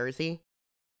New Jersey?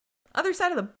 Other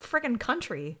side of the friggin'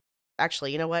 country.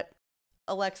 Actually, you know what?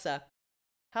 Alexa,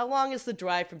 how long is the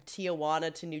drive from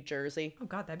Tijuana to New Jersey? Oh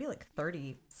God, that'd be like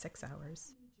 36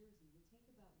 hours.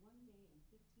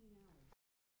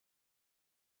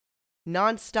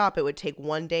 Non-stop, it would take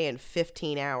 1 day and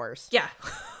 15 hours. Yeah.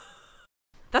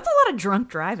 That's a lot of drunk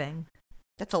driving.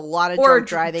 That's a lot of drunk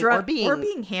driving or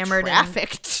being hammered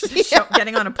trafficked. And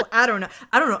getting on a I don't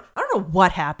know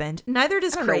what happened. Neither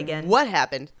does Kragan. What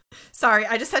happened? Sorry,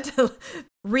 I just had to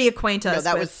reacquaint us. No,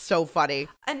 that was so funny.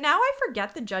 And now I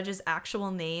forget the judge's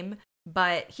actual name,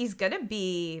 but he's going to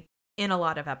be in a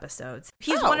lot of episodes.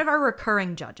 He's one of our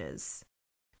recurring judges.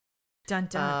 Dun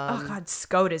dun. Oh God,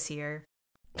 Skoda's here.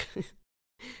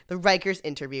 The Rikers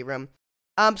interview room.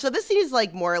 So this scene is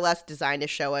like more or less designed to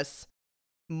show us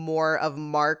more of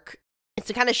Mark. It's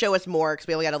to kind of show us more because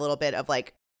we only got a little bit of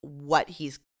like what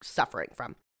he's suffering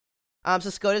from. So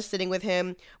Skoda's sitting with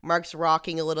him. Mark's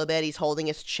rocking a little bit. He's holding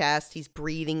his chest. He's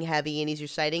breathing heavy, and he's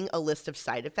reciting a list of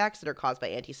side effects that are caused by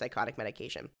antipsychotic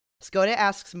medication. Skoda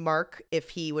asks Mark if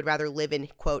he would rather live in,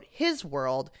 quote, his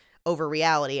world over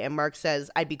reality, and Mark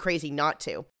says, I'd be crazy not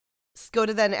to.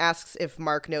 Skoda then asks if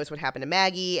Mark knows what happened to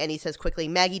Maggie, and he says quickly,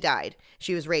 Maggie died.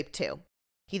 She was raped too.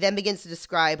 He then begins to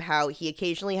describe how he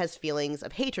occasionally has feelings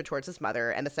of hatred towards his mother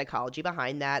and the psychology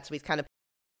behind that. So he's kind of,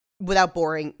 without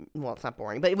it's not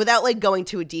boring, but without like going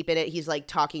too deep in it, he's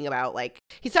talking about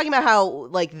how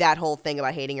like that whole thing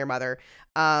about hating your mother.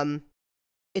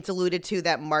 It's alluded to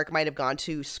that Mark might have gone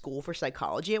to school for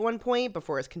psychology at one point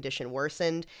before his condition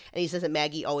worsened, and he says that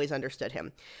Maggie always understood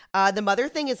him. The mother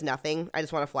thing is nothing. I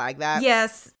just want to flag that.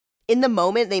 Yes. In the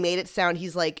moment, they made it sound,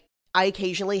 he's like, I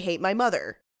occasionally hate my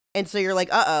mother. And so you're like,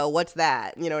 uh-oh, what's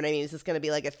that? You know what I mean? Is this going to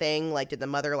be like a thing? Like, did the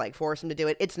mother like force him to do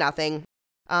it? It's nothing.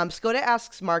 Skoda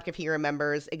asks Mark if he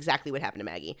remembers exactly what happened to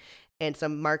Maggie. And so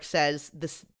Mark says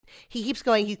this. He keeps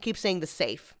going. He keeps saying the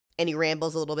safe, and he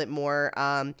rambles a little bit more.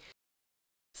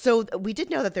 So we did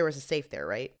know that there was a safe there,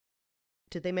 right?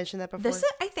 Did they mention that before? This,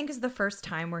 I think, is the first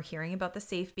time we're hearing about the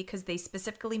safe because they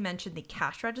specifically mentioned the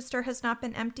cash register has not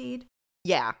been emptied.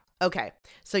 Yeah. Okay.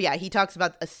 So yeah, he talks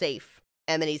about a safe,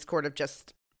 and then he's sort of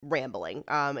just rambling.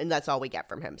 And that's all we get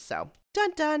from him. So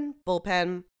dun dun,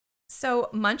 bullpen. So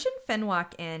Munch and Finn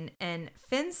walk in, and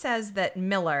Finn says that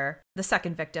Miller, the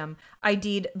second victim,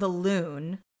 ID'd the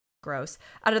loon, gross,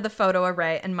 out of the photo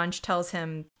array, and Munch tells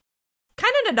him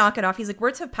kind of to knock it off. He's like,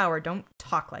 words have power, don't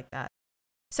talk like that.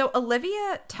 So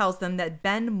Olivia tells them that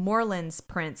Ben Moreland's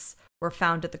prints were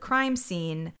found at the crime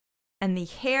scene, and the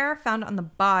hair found on the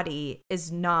body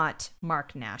is not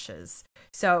Mark Nash's.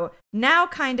 So now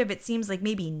kind of it seems like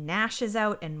maybe Nash is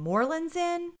out and Moreland's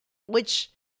in. Which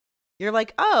you're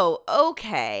like, oh,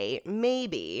 okay,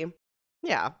 maybe.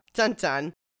 Yeah, dun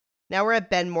dun. Now we're at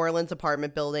Ben Moreland's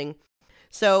apartment building.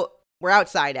 So we're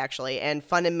outside, actually, and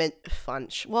Finn and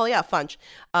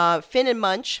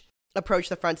Munch approach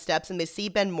the front steps, and they see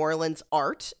Ben Moreland's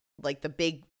art, like the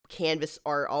big canvas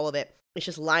art, all of it. It's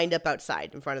just lined up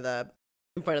outside in front of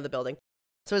the building.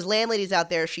 So his landlady's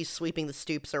out there, she's sweeping the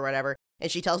stoops or whatever,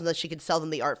 and she tells them that she could sell them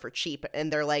the art for cheap,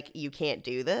 and they're like, you can't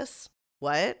do this?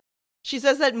 What? She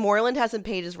says that Moreland hasn't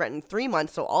paid his rent in 3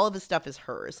 months, so all of his stuff is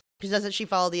hers. She says that she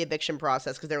followed the eviction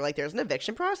process because they're like, there's an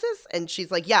eviction process? And she's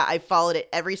like, yeah, I followed it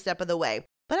every step of the way.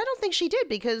 But I don't think she did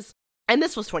because, and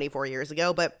this was 24 years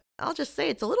ago, but I'll just say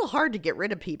it's a little hard to get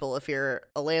rid of people if you're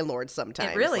a landlord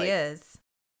sometimes. It really is.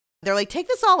 They're like, take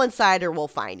this all inside or we'll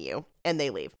fine you. And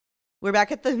they leave. We're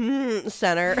back at the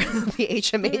center, the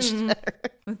HMH center.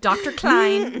 With Dr.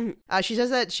 Klein. She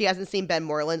says that she hasn't seen Ben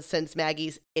Moreland since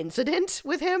Maggie's incident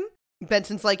with him.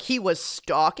 Benson's like, he was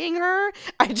stalking her.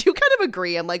 I do kind of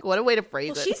agree. I'm like, what a way to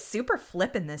phrase it. She's super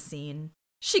flip in this scene.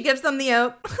 She gives them the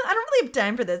out. I don't really have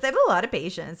time for this. I have a lot of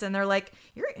patience. And they're like,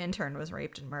 your intern was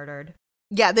raped and murdered.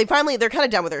 Yeah, they're kind of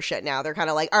done with their shit now. They're kind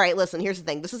of like, all right, listen, here's the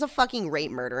thing. This is a fucking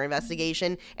rape murder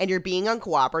investigation, and you're being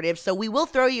uncooperative, so we will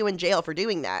throw you in jail for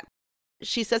doing that.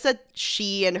 She says that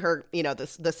she and her,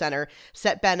 the center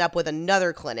set Ben up with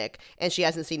another clinic, and she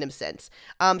hasn't seen him since.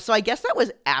 So I guess that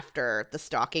was after the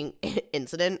stalking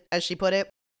incident, as she put it.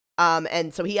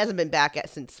 And so he hasn't been back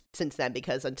since then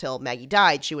because until Maggie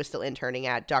died, she was still interning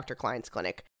at Dr. Klein's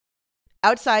clinic.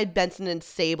 Outside, Benson and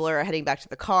Stabler are heading back to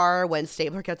the car when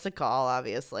Stabler gets a call,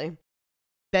 obviously.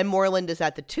 Ben Moreland is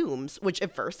at the Tombs, which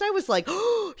at first I was like,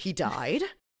 oh, he died?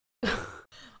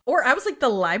 Or I was like, the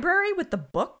library with the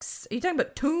books? Are you talking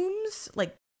about Tombs?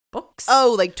 Like books?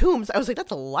 Oh, like Tombs. I was like,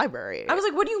 that's a library. I was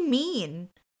like, what do you mean?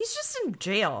 He's just in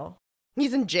jail.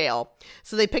 He's in jail.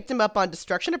 So they picked him up on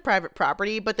destruction of private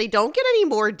property, but they don't get any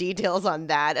more details on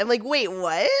that. I'm like, wait,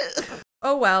 what?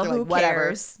 Oh, well, They're who like, whatever.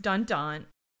 cares? Dun dun.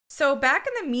 So back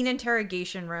in the mean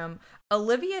interrogation room,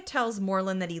 Olivia tells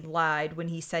Moreland that he lied when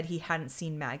he said he hadn't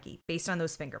seen Maggie, based on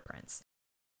those fingerprints.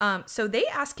 So they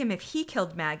ask him if he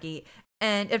killed Maggie,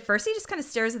 and at first he just kind of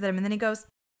stares at them, and then he goes,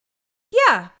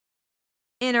 yeah,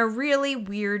 in a really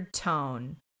weird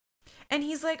tone. And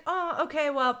he's like, oh, okay,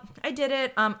 well, I did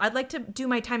it. I'd like to do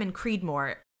my time in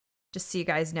Creedmoor, just so you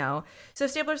guys know. So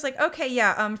Stabler's like, okay,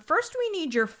 yeah, first we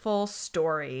need your full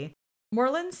story.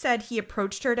 Moreland said he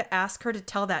approached her to ask her to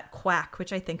tell that quack,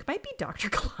 which I think might be Dr.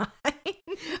 Klein.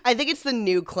 I think it's the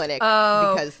new clinic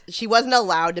Oh. because she wasn't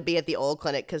allowed to be at the old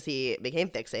clinic because he became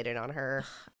fixated on her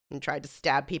and tried to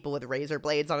stab people with razor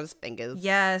blades on his fingers.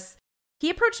 Yes. He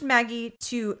approached Maggie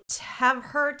to have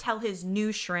her tell his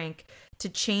new shrink to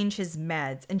change his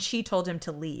meds, and she told him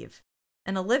to leave.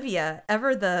 And Olivia,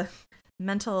 ever the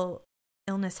mental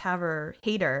illness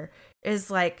hater, is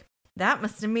like, that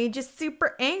must have made you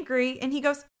super angry. And he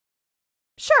goes,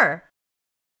 sure.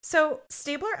 So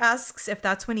Stabler asks if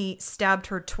that's when he stabbed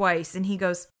her twice, and he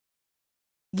goes,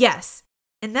 yes.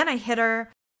 And then I hit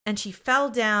her, and she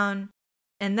fell down,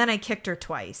 and then I kicked her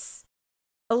twice.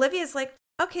 Olivia's like,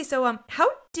 okay, so how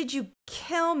did you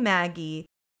kill Maggie?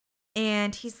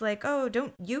 And he's like, oh,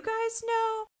 don't you guys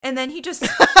know? And then he just...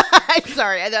 I'm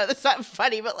sorry, I know that's not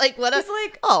funny, but like, what? He's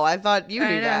like, oh, I thought you I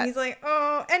knew know. that. He's like,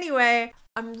 oh, anyway,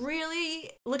 I'm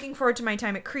really looking forward to my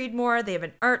time at Creedmoor. They have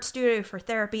an art studio for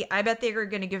therapy. I bet they are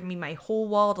going to give me my whole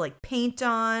wall to like paint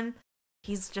on.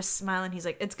 He's just smiling. He's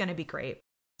like, it's going to be great.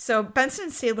 So Benson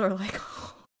and Stabler are like,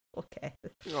 oh, okay.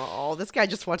 Oh, this guy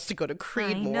just wants to go to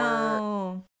Creedmoor. I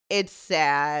know. It's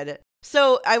sad.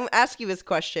 So I'm asking you this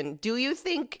question. Do you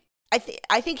think, I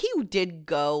think he did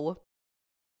go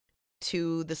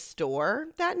to the store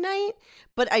that night,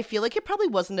 but I feel like it probably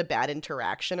wasn't a bad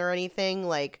interaction or anything.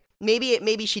 Like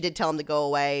maybe she did tell him to go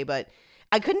away, but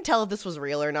I couldn't tell if this was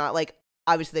real or not. Like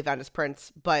obviously they found his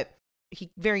prints, but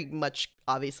he very much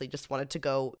obviously just wanted to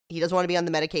go. He doesn't want to be on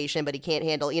the medication, but he can't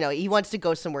handle, he wants to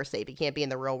go somewhere safe. He can't be in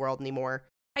the real world anymore.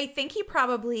 I think he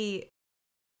probably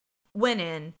went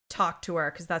in, talked to her,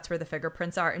 because that's where the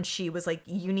fingerprints are, and she was like,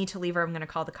 you need to leave her, I'm going to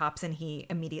call the cops, and he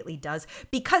immediately does,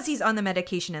 because he's on the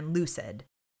medication and lucid,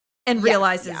 and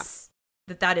realizes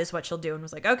that is what she'll do, and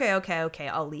was like, okay,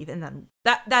 I'll leave. And then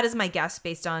that is my guess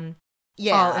based on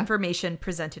all information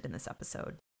presented in this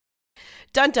episode.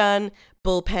 Dun dun,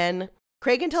 bullpen.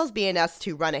 Cragen tells BNS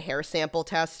to run a hair sample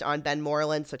test on Ben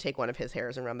Moreland, so take one of his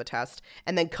hairs and run the test,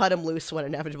 and then cut him loose when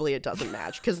inevitably it doesn't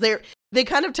match. Because they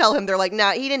kind of tell him, they're like,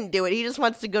 nah, he didn't do it. He just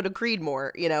wants to go to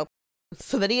Creedmoor,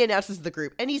 So then he announces the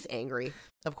group, and he's angry,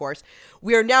 of course.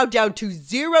 We are now down to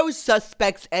 0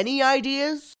 suspects. Any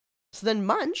ideas? So then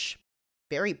Munch,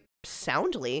 very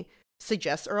soundly,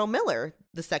 suggests Earl Miller,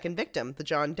 the second victim, the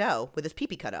John Doe, with his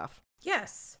pee-pee cut off.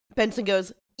 Yes. Benson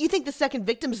goes, you think the second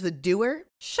victim's the doer?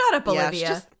 Shut up, Yeah,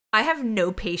 Olivia. I have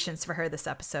no patience for her this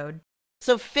episode.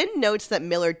 So Finn notes that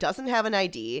Miller doesn't have an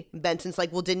ID. Benson's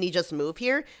like, well, didn't he just move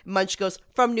here? Munch goes,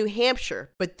 from New Hampshire,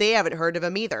 but they haven't heard of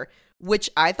him either,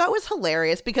 which I thought was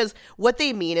hilarious because what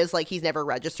they mean is like he's never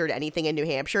registered anything in New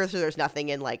Hampshire, so there's nothing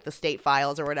in like the state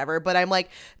files or whatever. But I'm like,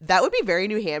 that would be very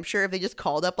New Hampshire if they just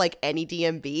called up like any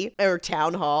DMV or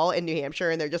town hall in New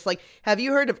Hampshire and they're just like, have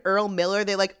you heard of Earl Miller?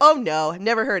 They're like, oh no,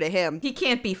 never heard of him. He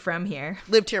can't be from here.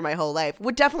 Lived here my whole life.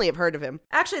 Would definitely have heard of him.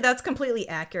 Actually, that's completely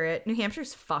accurate. New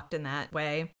Hampshire's fucked in that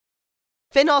way.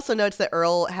 Finn also notes that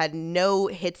Earl had no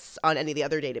hits on any of the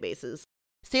other databases.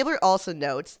 Stabler also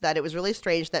notes that it was really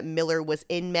strange that Miller was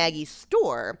in Maggie's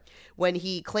store when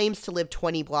he claims to live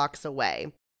 20 blocks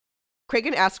away.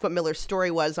 Cragen asks what Miller's story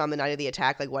was on the night of the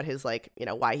attack, like what his,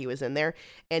 why he was in there.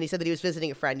 And he said that he was visiting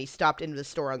a friend. He stopped into the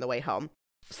store on the way home.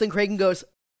 So then Cragen goes,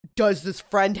 does this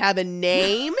friend have a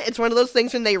name? It's one of those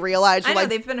things when they realize. I know,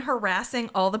 they've been harassing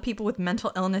all the people with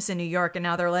mental illness in New York, and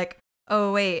now they're like,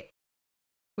 oh, wait.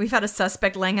 We've had a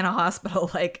suspect laying in a hospital,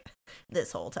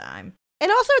 this whole time. And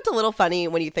also, it's a little funny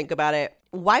when you think about it.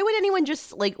 Why would anyone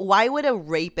just, why would a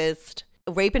rapist,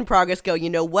 rape in progress go, you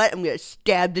know what? I'm going to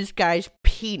stab this guy's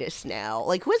penis now.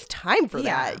 Who has time for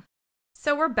that?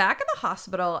 So we're back at the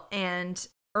hospital, and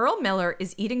Earl Miller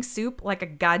is eating soup like a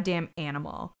goddamn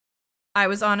animal. I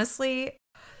was honestly...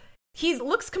 He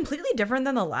looks completely different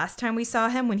than the last time we saw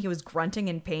him when he was grunting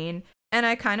in pain. And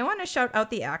I kind of want to shout out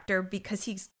the actor because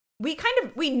we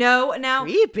know now,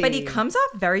 creepy. But he comes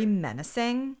off very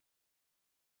menacing.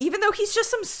 Even though he's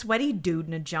just some sweaty dude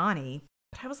in a Johnny.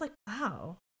 But I was like,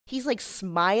 wow. He's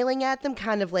smiling at them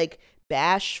kind of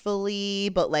bashfully,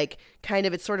 but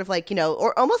it's sort of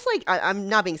or almost I'm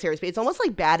not being serious, but it's almost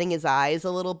like batting his eyes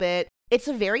a little bit. It's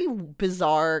a very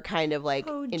bizarre kind of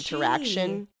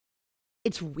interaction.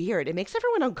 It's weird. It makes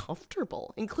everyone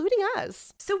uncomfortable, including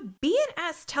us. So B and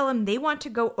S tell him they want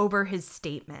to go over his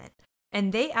statement.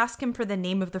 And they ask him for the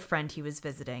name of the friend he was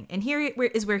visiting. And here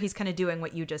is where he's kind of doing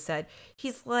what you just said.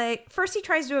 He's like, first he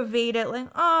tries to evade it,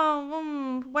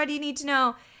 why do you need to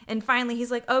know? And finally he's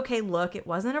like, okay, look, it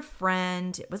wasn't a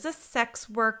friend. It was a sex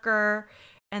worker.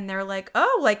 And they're like,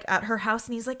 oh, like at her house.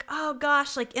 And he's like, oh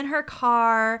gosh, like in her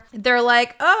car. They're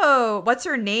like, oh, what's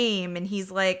her name? And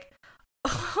he's like,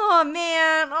 oh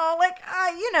man, oh, like,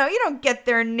 you don't get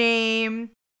their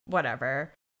name.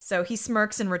 Whatever. So he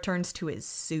smirks and returns to his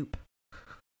soup.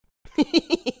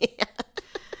 Yeah.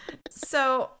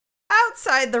 So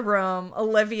outside the room,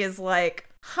 Olivia's like,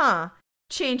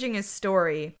 changing his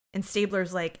story. And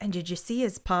Stabler's like, and did you see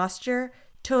his posture?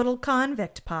 Total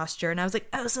convict posture. And I was like,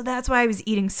 oh, so that's why I was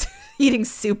eating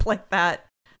soup like that.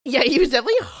 Yeah, he was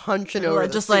definitely hunching over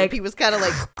just the soup. like He was kind of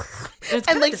like, it's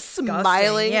and like disgusting.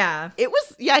 smiling. Yeah.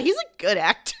 He's a good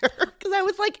actor. Because I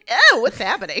was like, ew, what's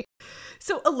happening?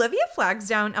 So Olivia flags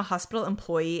down a hospital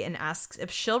employee and asks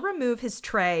if she'll remove his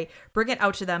tray, bring it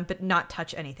out to them, but not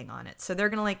touch anything on it. So they're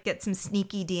going to like get some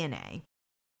sneaky DNA.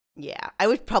 Yeah, I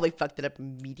would probably fuck that up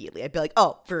immediately. I'd be like,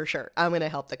 oh, for sure, I'm going to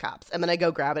help the cops. And then I go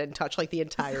grab it and touch like the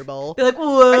entire bowl. Be like,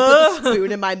 whoa. I put the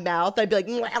spoon in my mouth. I'd be like,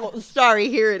 wow, sorry,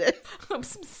 here it is. I'm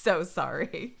so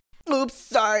sorry. Oops,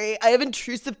 sorry, I have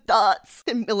intrusive thoughts.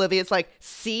 And Olivia's like,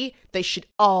 see, they should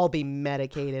all be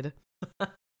medicated. Dun,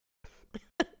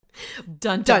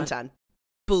 dun. Dun dun.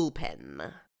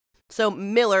 Bullpen. So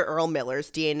Earl Miller's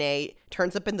DNA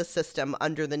turns up in the system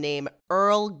under the name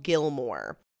Earl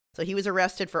Gilmore. So he was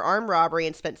arrested for armed robbery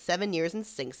and spent 7 years in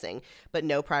Sing Sing, but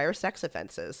no prior sex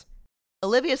offenses.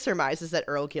 Olivia surmises that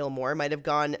Earl Gilmore might have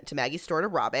gone to Maggie's store to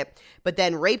rob it, but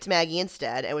then raped Maggie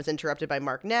instead and was interrupted by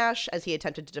Mark Nash as he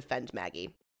attempted to defend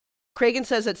Maggie. Cragen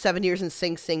says that 7 years in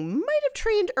Sing Sing might have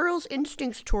trained Earl's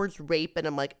instincts towards rape, and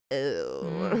I'm like,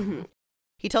 oh.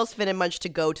 He tells Finn and Munch to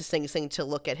go to Sing Sing to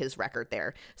look at his record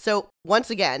there. So, once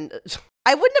again,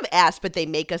 I wouldn't have asked, but they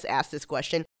make us ask this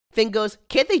question. Finn goes,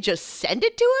 can't they just send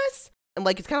it to us? I'm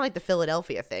like, it's kind of like the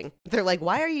Philadelphia thing. They're like,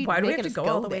 why do we have to go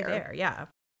all the way there? Yeah.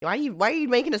 Why are you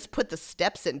making us put the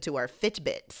steps into our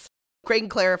Fitbits? Cragen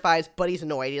clarifies, but he's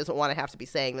annoyed. He doesn't want to have to be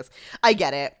saying this. I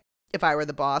get it. If I were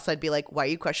the boss, I'd be like, why are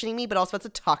you questioning me? But also, it's a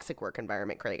toxic work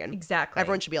environment, Cragen. Exactly.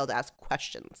 Everyone should be able to ask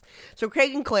questions. So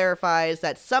Cragen clarifies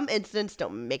that some incidents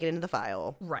don't make it into the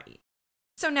file. Right.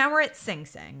 So now we're at Sing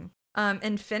Sing.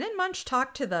 And Finn and Munch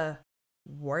talk to the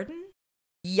warden?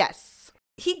 Yes.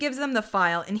 He gives them the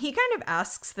file, and he kind of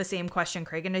asks the same question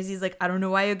Cragen does. He's like, I don't know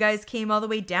why you guys came all the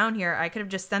way down here. I could have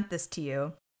just sent this to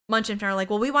you. Munch and Finn are like,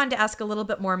 well, we wanted to ask a little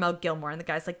bit more about Gilmore. And the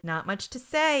guy's like, not much to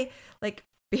say. Like,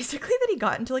 basically that he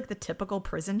got into, like, the typical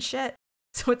prison shit.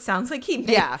 So it sounds like he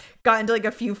got into, like,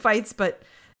 a few fights, but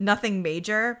nothing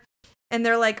major. And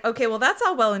they're like, okay, well, that's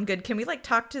all well and good. Can we, like,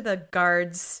 talk to the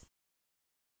guards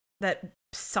that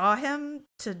saw him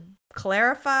to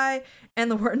clarify? And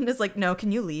the warden is like, no,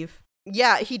 can you leave?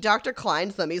 Yeah, he Dr.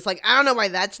 Kleins them. He's like, I don't know why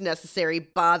that's necessary,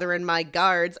 bothering my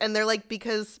guards. And they're like,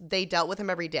 because they dealt with him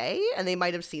every day and they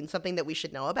might have seen something that we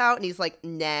should know about. And he's like,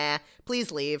 nah,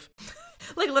 please leave.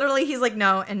 Like, literally, he's like,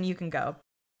 no, and you can go.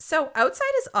 So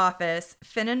outside his office,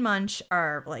 Finn and Munch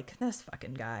are like, this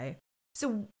fucking guy.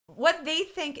 So what they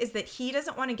think is that he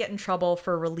doesn't want to get in trouble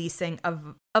for releasing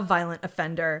a violent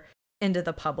offender into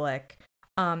the public.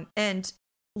 And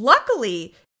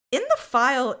luckily, in the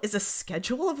file is a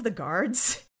schedule of the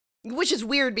guards. Which is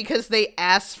weird because they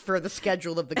asked for the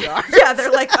schedule of the guards. Yeah,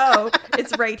 they're like, oh,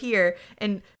 it's right here.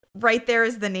 And right there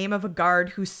is the name of a guard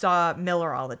who saw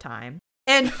Miller all the time.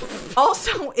 And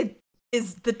also, it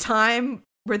is the time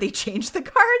where they change the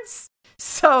guards.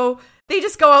 So they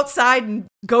just go outside and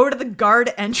go to the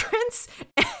guard entrance.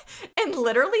 And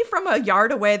literally from a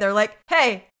yard away, they're like,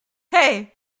 hey,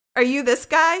 are you this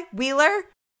guy, Wheeler?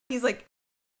 He's like,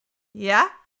 yeah.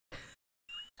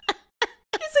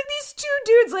 It's like these two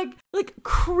dudes like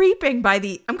creeping by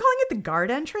I'm calling it the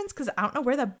guard entrance because I don't know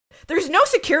where there's no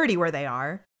security where they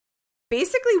are.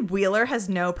 Basically, Wheeler has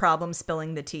no problem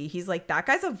spilling the tea. He's like, that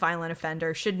guy's a violent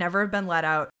offender, should never have been let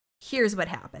out. Here's what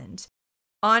happened.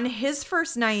 On his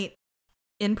first night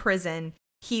in prison,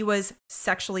 he was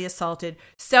sexually assaulted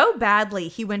so badly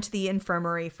he went to the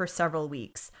infirmary for several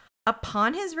weeks.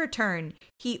 Upon his return,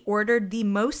 he ordered the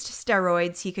most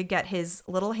steroids he could get his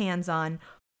little hands on,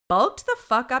 bulked the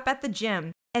fuck up at the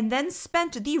gym, and then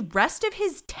spent the rest of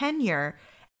his tenure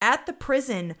at the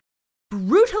prison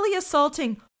brutally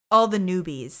assaulting all the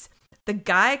newbies. The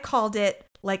guy called it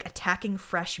like attacking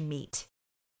fresh meat.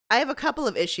 I have a couple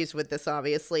of issues with this,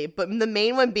 obviously, but the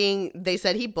main one being they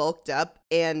said he bulked up,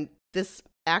 and this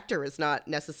actor is not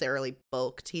necessarily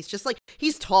bulked. He's just like,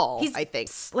 he's tall, I think.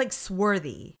 Like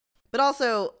swarthy. But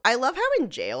also, I love how in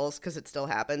jails, because it still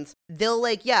happens, they'll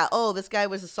like, yeah, oh, this guy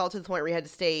was assaulted to the point where he had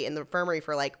to stay in the infirmary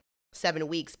for like 7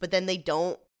 weeks, but then they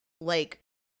don't like,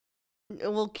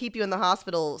 we'll keep you in the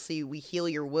hospital so we heal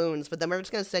your wounds, but then we're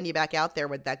just going to send you back out there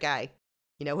with that guy.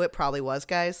 You know who it probably was,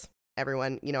 guys?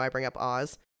 everyone, I bring up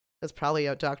Oz. That's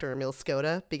probably Dr. Emil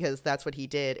Skoda, because that's what he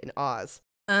did in Oz.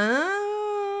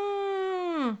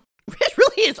 Oh. It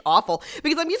really is awful,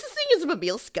 because I'm used to seeing him as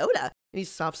Emil Skoda. And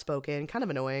he's soft-spoken, kind of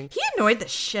annoying. He annoyed the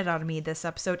shit out of me this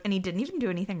episode, and he didn't even do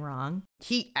anything wrong.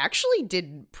 He actually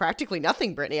did practically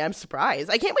nothing, Brittany. I'm surprised.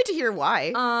 I can't wait to hear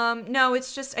why. No,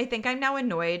 it's just, I think I'm now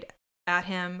annoyed at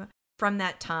him from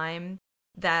that time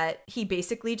that he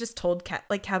basically just told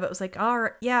Cabot was like, oh,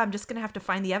 yeah, I'm just going to have to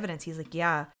find the evidence. He's like,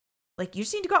 yeah, like, you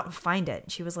just need to go out and find it.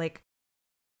 And she was like,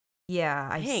 yeah,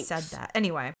 I Thanks. said that.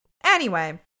 Anyway,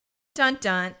 dun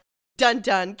dun. Dun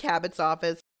dun, Cabot's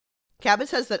office. Cabot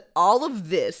says that all of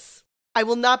this, I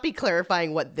will not be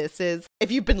clarifying what this is.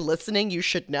 If you've been listening, you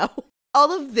should know.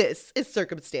 All of this is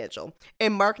circumstantial,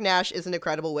 and Mark Nash is an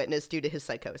incredible witness due to his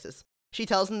psychosis. She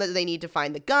tells him that they need to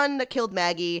find the gun that killed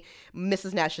Maggie.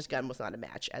 Mrs. Nash's gun was not a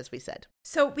match, as we said.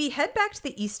 So we head back to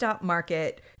the Eastop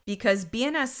Market because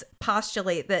BNS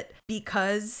postulate that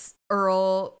because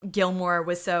Earl Gilmore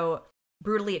was so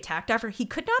brutally attacked after, he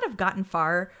could not have gotten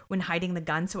far when hiding the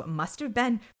gun, so it must have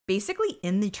been basically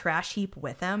in the trash heap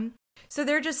with him. So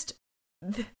they're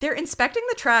inspecting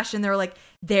the trash, and they're like,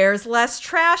 there's less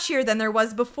trash here than there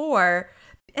was before.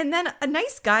 And then a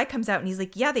nice guy comes out and he's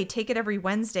like, yeah, they take it every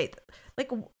Wednesday.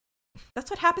 Like, that's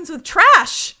what happens with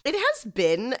trash. It has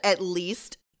been at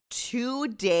least 4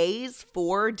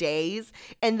 days,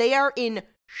 and they are in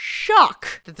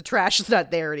shock that the trash is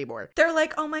not there anymore. They're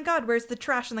like, oh my God, where's the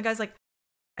trash? And the guy's like,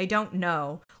 I don't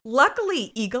know.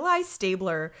 Luckily, Eagle Eye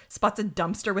Stabler spots a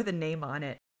dumpster with a name on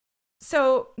it.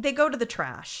 So they go to the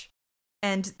trash.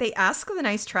 And they ask the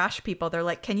nice trash people, they're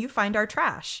like, can you find our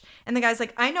trash? And the guy's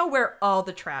like, I know where all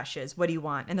the trash is. What do you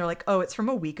want? And they're like, oh, it's from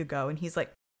a week ago. And he's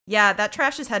like, yeah, that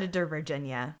trash is headed to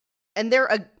Virginia. And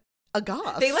they're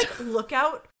aghast. They like look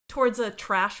out towards a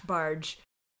trash barge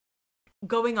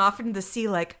going off into the sea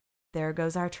like, there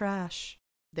goes our trash.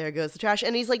 There goes the trash.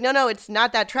 And he's like, no, it's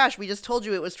not that trash. We just told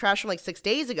you it was trash from like 6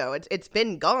 days ago. It's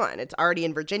been gone. It's already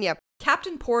in Virginia.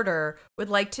 Captain Porter would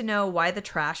like to know why the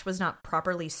trash was not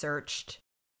properly searched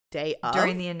Day of?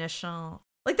 during the initial.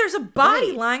 Like, there's a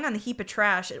body Right. lying on the heap of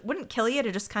trash. It wouldn't kill you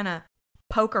to just kind of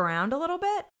poke around a little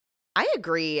bit. I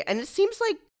agree. And it seems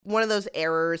like one of those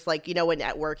errors, like, when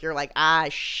at work you're like,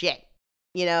 shit.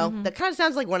 That kind of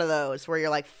sounds like one of those where you're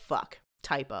like, fuck,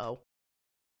 typo.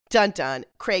 Dun dun.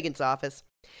 Cragen's office.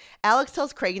 Alex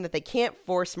tells Cragen that they can't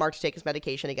force Mark to take his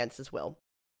medication against his will.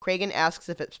 Cragen asks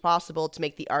if it's possible to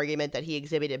make the argument that he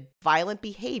exhibited violent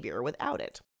behavior without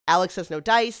it. Alex says no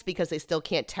dice because they still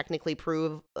can't technically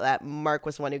prove that Mark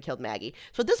was the one who killed Maggie.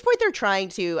 So at this point, they're trying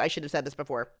to, I should have said this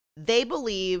before, they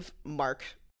believe Mark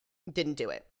didn't do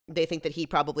it. They think that he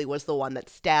probably was the one that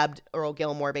stabbed Earl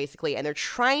Gilmore, basically, and they're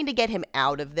trying to get him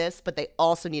out of this, but they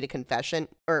also need a confession,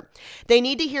 or they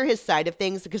need to hear his side of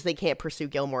things because they can't pursue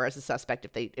Gilmore as a suspect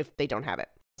if they don't have it.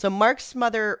 So Mark's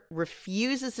mother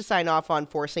refuses to sign off on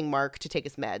forcing Mark to take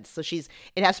his meds. So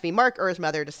it has to be Mark or his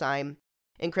mother to sign.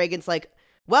 And Cragen's like,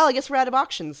 well, I guess we're out of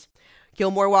options.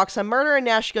 Gilmore walks on murder and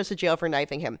Nash goes to jail for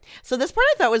knifing him. So this part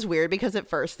I thought was weird because at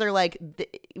first they're like,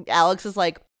 Alex is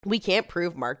like, we can't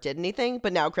prove Mark did anything.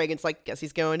 But now Cragen's like, guess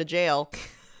he's going to jail.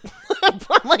 I'm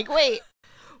like, wait.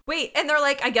 And they're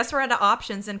like, I guess we're out of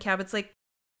options. And Cabot's like,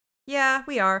 yeah,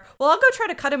 we are. Well, I'll go try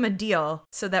to cut him a deal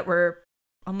so that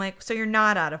I'm like, so you're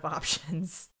not out of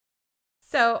options.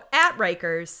 So at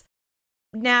Rikers,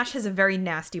 Nash has a very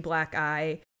nasty black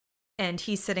eye, and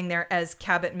he's sitting there as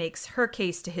Cabot makes her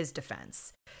case to his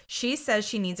defense. She says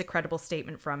she needs a credible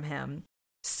statement from him.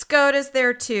 Skoda's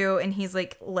there too, and he's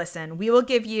like, listen, we will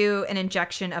give you an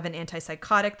injection of an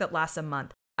antipsychotic that lasts a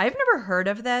month. I've never heard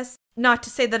of this. Not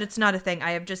to say that it's not a thing.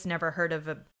 I have just never heard of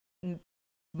a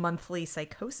monthly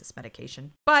psychosis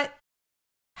medication. But,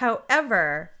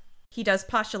 however, he does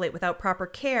postulate without proper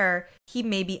care, he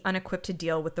may be unequipped to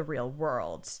deal with the real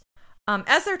world.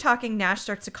 As they're talking, Nash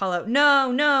starts to call out,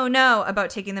 no, about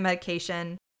taking the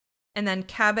medication. And then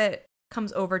Cabot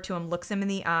comes over to him, looks him in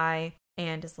the eye,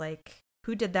 and is like,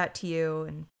 who did that to you?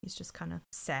 And he's just kind of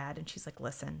sad. And she's like,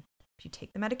 listen, if you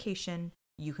take the medication,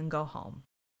 you can go home.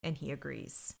 And he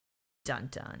agrees. Dun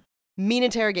dun. Mean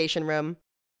interrogation room.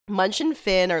 Munch and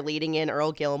Finn are leading in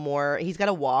Earl Gilmore. He's got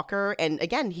a walker, and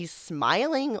again, he's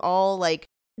smiling all like...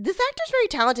 This actor's very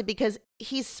talented because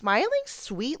he's smiling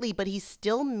sweetly, but he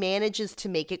still manages to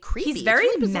make it creepy. He's very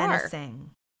really bizarre.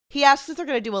 menacing. He asks if they're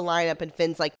going to do a lineup, and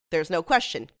Finn's like, there's no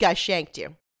question. Guy shanked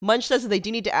you. Munch says that they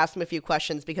do need to ask him a few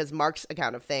questions because Mark's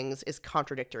account of things is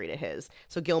contradictory to his.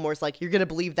 So Gilmore's like, you're going to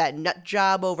believe that nut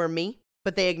job over me?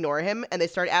 But they ignore him, and they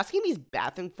start asking these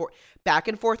back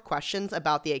and forth questions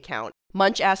about the account.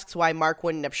 Munch asks why Mark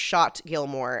wouldn't have shot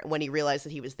Gilmore when he realized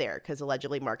that he was there, because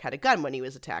allegedly Mark had a gun when he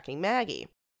was attacking Maggie.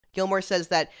 Gilmore says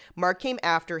that Mark came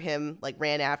after him, like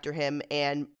ran after him,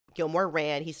 and Gilmore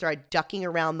ran. He started ducking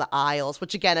around the aisles,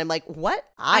 which again, I'm like, what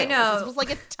aisles? I know. This was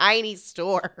like a tiny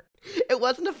store. It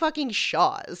wasn't a fucking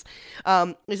Shaw's.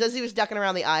 He says he was ducking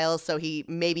around the aisles, so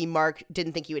maybe Mark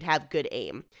didn't think he would have good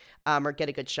aim or get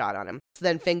a good shot on him. So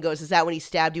then Finn goes, is that when he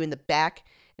stabbed you in the back?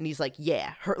 And he's like,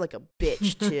 yeah, hurt like a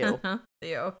bitch too.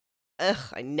 Ew. Ugh,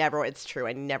 it's true.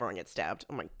 I never want to get stabbed.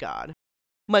 Oh my God.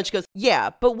 Munch goes, yeah,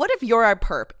 but what if you're a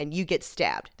perp and you get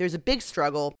stabbed? There's a big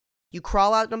struggle. You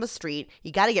crawl out on the street.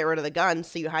 You got to get rid of the gun,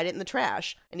 so you hide it in the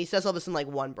trash. And he says all this in like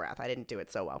one breath. I didn't do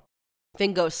it so well.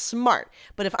 Finn goes, smart.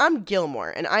 But if I'm Gilmore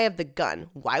and I have the gun,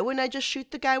 why wouldn't I just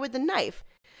shoot the guy with the knife?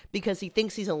 Because he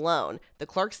thinks he's alone. The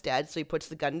clerk's dead, so he puts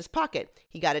the gun in his pocket.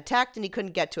 He got attacked and he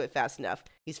couldn't get to it fast enough.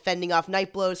 He's fending off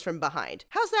knife blows from behind.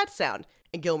 How's that sound?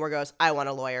 And Gilmore goes, I want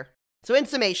a lawyer. So in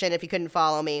summation, if you couldn't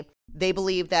follow me, they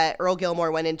believe that Earl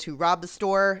Gilmore went in to rob the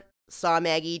store, saw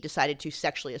Maggie, decided to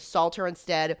sexually assault her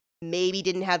instead, maybe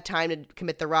didn't have time to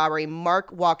commit the robbery.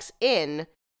 Mark walks in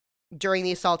during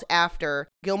the assault after.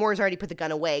 Gilmore's already put the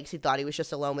gun away because he thought he was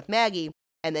just alone with Maggie.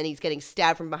 And then he's getting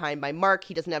stabbed from behind by Mark.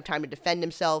 He doesn't have time to defend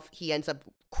himself. He ends up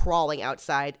crawling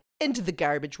outside into the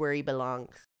garbage where he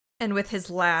belongs. And with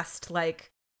his last,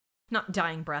 not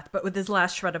dying breath, but with his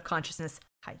last shred of consciousness,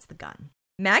 hides the gun.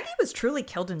 Maggie was truly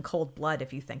killed in cold blood,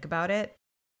 if you think about it.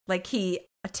 Like, he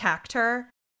attacked her,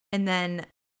 and then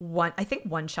one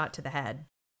shot to the head.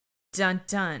 Dun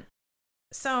dun.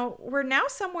 So we're now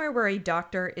somewhere where a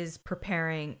doctor is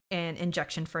preparing an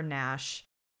injection for Nash.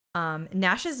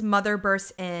 Nash's mother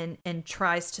bursts in and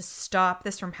tries to stop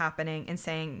this from happening and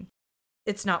saying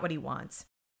it's not what he wants.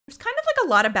 There's kind of like a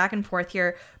lot of back and forth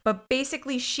here, but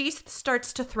basically she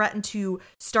starts to threaten to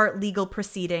start legal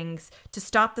proceedings to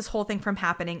stop this whole thing from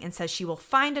happening and says she will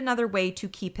find another way to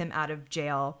keep him out of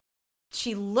jail.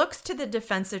 She looks to the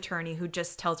defense attorney who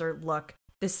just tells her, look,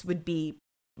 this would be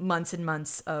months and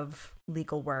months of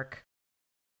legal work.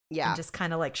 Yeah. And just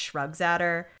kind of like shrugs at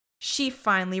her. She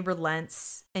finally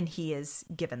relents and he is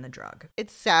given the drug.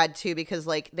 It's sad too because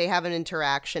like they have an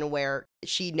interaction where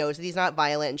she knows that he's not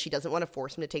violent and she doesn't want to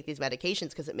force him to take these medications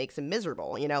because it makes him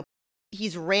miserable, you know.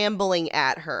 He's rambling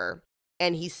at her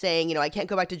and he's saying, you know, I can't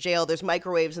go back to jail. There's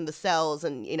microwaves in the cells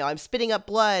and, you know, I'm spitting up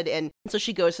blood. And so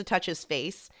she goes to touch his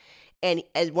face. And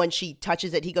when she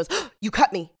touches it, he goes, oh, you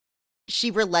cut me.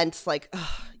 She relents like,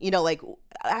 you know, like,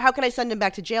 how can I send him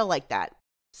back to jail like that?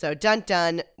 So dun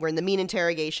dun, we're in the mean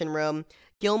interrogation room.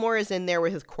 Gilmore is in there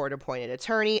with his court-appointed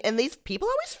attorney, and these people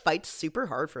always fight super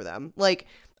hard for them. Like,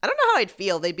 I don't know how I'd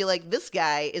feel. They'd be like, this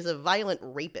guy is a violent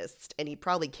rapist, and he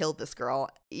probably killed this girl.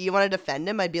 You want to defend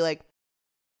him? I'd be like,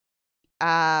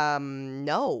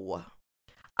 no.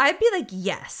 I'd be like,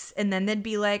 yes. And then they'd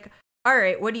be like, all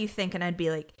right, what do you think? And I'd be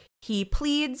like, he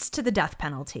pleads to the death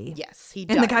penalty. Yes, he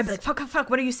does. And the guy'd be like, fuck,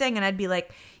 what are you saying? And I'd be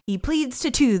like, he pleads to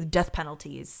 2 death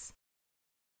penalties.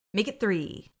 Make it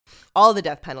 3. All the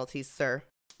death penalties, sir.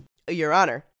 Your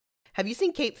Honor. Have you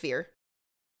seen Cape Fear?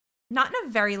 Not in a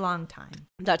very long time.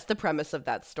 That's the premise of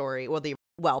that story.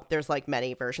 Well, there's like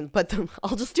many versions, but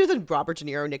I'll just do the Robert De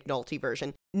Niro, Nick Nolte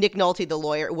version. Nick Nolte, the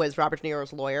lawyer, was Robert De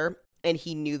Niro's lawyer, and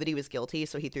he knew that he was guilty,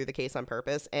 so he threw the case on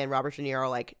purpose, and Robert De Niro,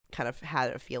 like, kind of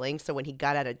had a feeling, so when he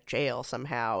got out of jail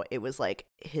somehow, it was, like,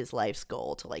 his life's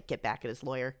goal to, like, get back at his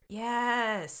lawyer.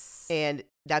 Yes. And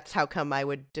that's how come I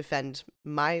would defend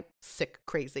my sick,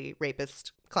 crazy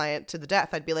rapist client to the death.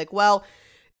 I'd be like, well,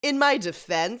 in my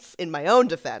own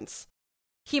defense,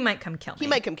 he might come kill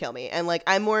me. And, like,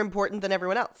 I'm more important than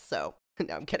everyone else, so,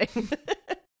 no, I'm kidding.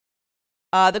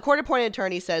 The court-appointed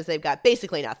attorney says they've got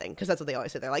basically nothing, because that's what they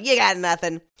always say. They're like, you got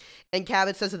nothing. And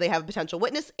Cabot says that they have a potential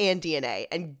witness and DNA.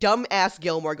 And dumbass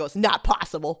Gilmore goes, not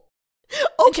possible.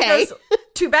 Okay.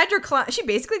 Too bad your client. She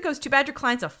basically goes, too bad your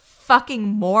client's a fucking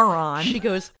moron. She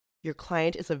goes, your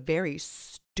client is a very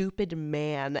stupid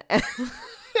man. And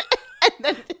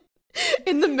then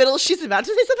in the middle, she's about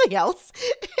to say something else.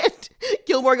 And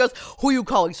Gilmore goes, who are you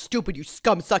calling stupid, you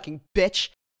scum-sucking bitch?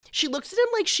 She looks at him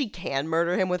like she can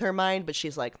murder him with her mind, but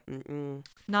she's like,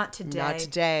 not today. Not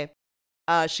today.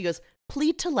 She goes,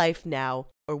 plead to life now,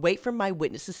 or wait for my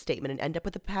witness's statement and end up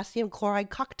with a potassium chloride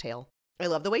cocktail. I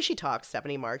love the way she talks,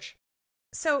 Stephanie March.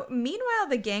 So, meanwhile,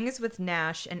 the gang is with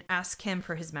Nash and ask him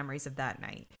for his memories of that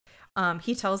night.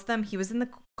 He tells them he was in the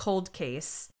cold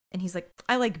case, and he's like,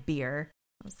 I like beer.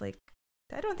 I was like,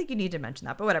 I don't think you need to mention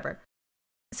that, but whatever.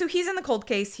 So he's in the cold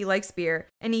case, he likes beer,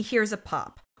 and he hears a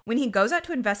pop. When he goes out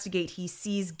to investigate, he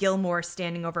sees Gilmore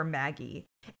standing over Maggie.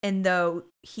 And though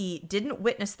he didn't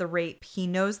witness the rape, he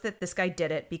knows that this guy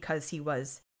did it because he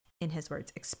was in his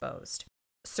words, exposed,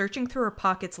 searching through her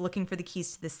pockets looking for the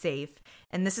keys to the safe,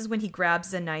 and this is when he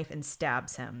grabs a knife and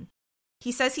stabs him.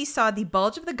 He says he saw the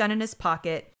bulge of the gun in his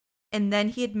pocket, and then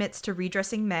he admits to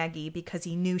redressing Maggie because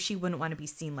he knew she wouldn't want to be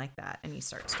seen like that, and he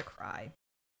starts to cry.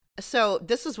 So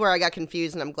this is where I got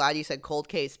confused, and I'm glad you said cold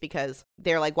case, because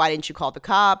they're like, why didn't you call the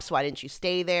cops? Why didn't you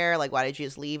stay there? Like, why did you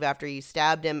just leave after you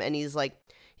stabbed him? And he's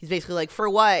basically like, for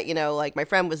what? You know, like, my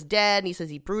friend was dead, and he says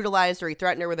he brutalized her, he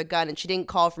threatened her with a gun, and she didn't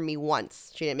call for me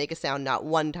once. She didn't make a sound, not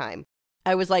one time.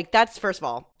 I was like, that's, first of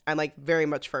all, I'm like, very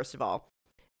much first of all,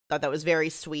 thought that was very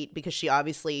sweet, because she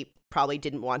obviously probably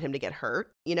didn't want him to get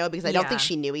hurt, you know, because I don't think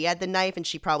she knew he had the knife, and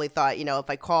she probably thought, you know, if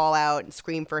I call out and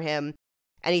scream for him,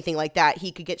 anything like that,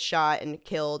 he could get shot and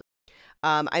killed.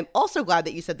 I'm also glad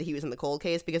that you said that he was in the cold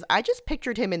case, because I just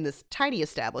pictured him in this tiny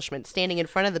establishment standing in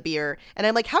front of the beer, and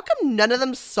I'm like, how come none of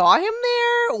them saw him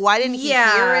there? Why didn't he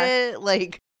hear it?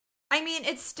 Like, I mean,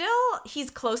 it's still, he's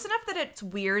close enough that it's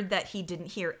weird that he didn't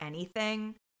hear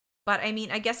anything. But I mean,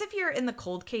 I guess if you're in the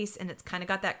cold case and it's kind of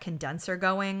got that condenser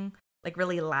going, like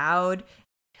really loud.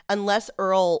 Unless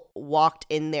Earl walked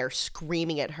in there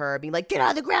screaming at her, being like, get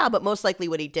out of the ground. But most likely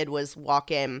what he did was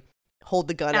walk in, hold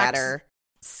the gun at her.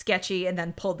 Sketchy, and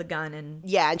then pulled the gun. And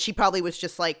yeah, and she probably was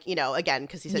just like, you know, again,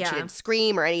 because he said she didn't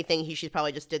scream or anything. She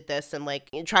probably just did this and like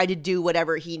tried to do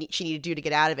whatever she needed to do to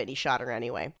get out of it. And he shot her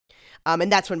anyway.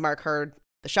 And that's when Mark heard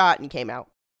the shot and came out.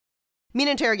 Mean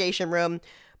interrogation room.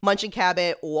 Munch and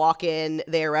Cabot walk in.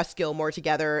 They arrest Gilmore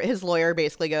together. His lawyer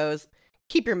basically goes,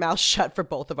 keep your mouth shut for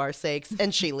both of our sakes.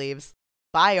 And she leaves.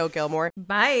 Bye, Earl Gilmore.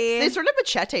 Bye. They sort of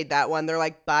machete'd that one. They're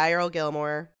like, bye, Earl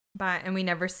Gilmore. Bye. And we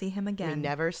never see him again. We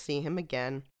never see him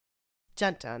again.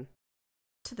 Dun dun.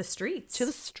 To the streets. To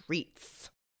the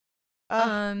streets.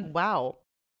 Wow.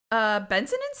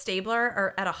 Benson and Stabler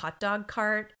are at a hot dog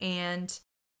cart, and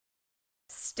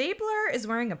Stabler is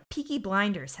wearing a Peaky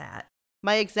Blinders hat.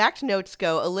 My exact notes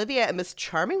go, Olivia and this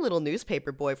charming little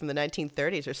newspaper boy from the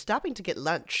 1930s are stopping to get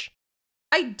lunch.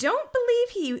 I don't believe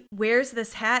he wears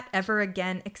this hat ever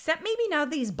again, except maybe now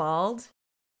that he's bald.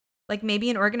 Like maybe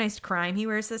in Organized Crime he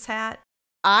wears this hat.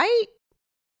 I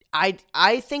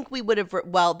think we would have,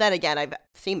 well, then again, I've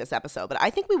seen this episode, but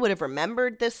I think we would have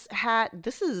remembered this hat.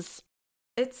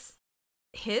 It's,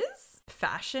 his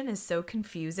fashion is so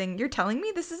confusing. You're telling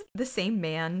me this is the same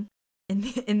man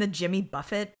in the Jimmy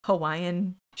Buffett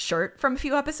Hawaiian shirt from a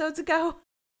few episodes ago?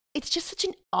 It's just such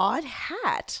an odd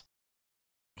hat.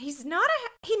 He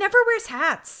never wears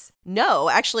hats. No,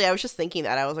 actually, I was just thinking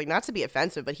that. I was like, not to be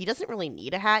offensive, but he doesn't really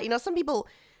need a hat. You know, some people,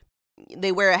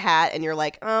 they wear a hat and you're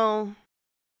like, oh,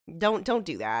 don't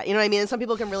do that. You know what I mean? And some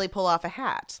people can really pull off a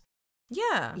hat.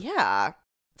 Yeah. Yeah.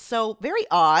 So, very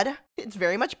odd. It's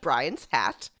very much Brian's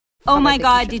hat. Oh my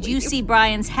God, did you see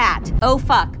Brian's hat? Oh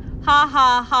fuck. Ha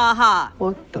ha ha ha.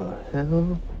 What the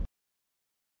hell?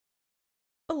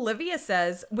 Olivia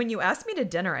says, when you asked me to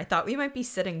dinner, I thought we might be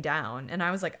sitting down. And I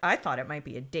was like, I thought it might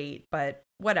be a date, but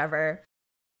whatever.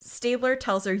 Stabler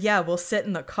tells her, yeah, we'll sit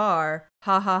in the car.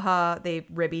 Ha ha ha. They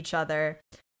rib each other.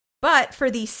 But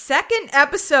for the second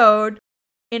episode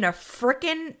in a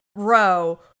frickin'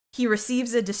 row, he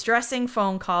receives a distressing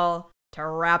phone call to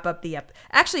wrap up the episode.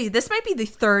 Actually, this might be the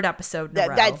third episode in a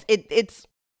row. That's it. It's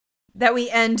that we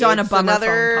end on a bummer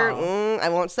phone call. I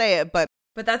won't say it, but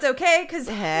that's okay, because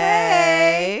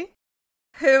hey,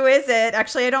 who is it?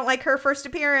 Actually, I don't like her first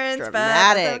appearance,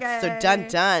 dramatic. But okay. So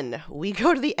dun. We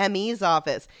go to the ME's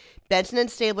office. Benson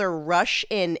and Stabler rush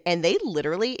in, and they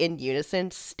literally, in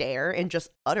unison, stare in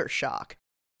just utter shock.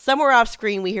 Somewhere off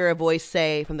screen, we hear a voice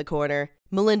say from the corner,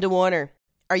 Melinda Warner,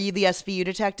 are you the SVU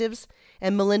detectives?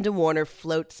 And Melinda Warner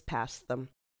floats past them.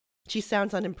 She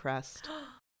sounds unimpressed.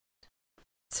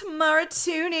 Tamara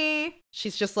Tooney.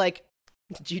 She's just like,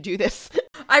 did you do this?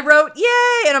 I wrote,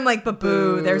 yay! And I'm like, but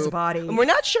boo, there's a body. And we're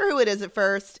not sure who it is at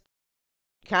first.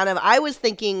 I was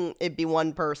thinking it'd be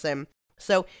one person.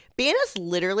 So BNS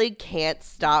literally can't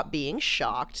stop being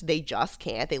shocked. They just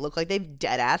can't. They look like they've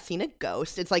dead-ass seen a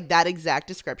ghost. It's like that exact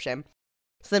description.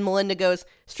 So then Melinda goes,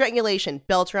 strangulation,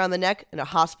 belt around the neck, and a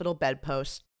hospital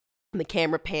bedpost. And the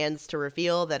camera pans to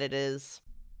reveal that it is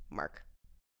Mark.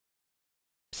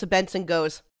 So Benson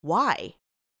goes, why?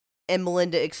 And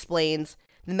Melinda explains,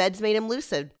 the meds made him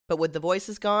lucid, but with the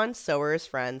voices gone, so are his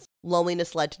friends.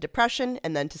 Loneliness led to depression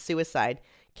and then to suicide.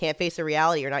 Can't face a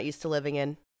reality you're not used to living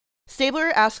in.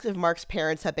 Stabler asks if Mark's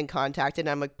parents have been contacted, and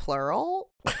I'm like, plural?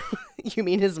 You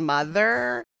mean his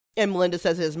mother? And Melinda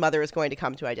says his mother is going to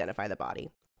come to identify the body.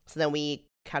 So then we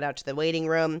cut out to the waiting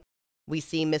room. We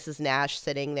see Mrs. Nash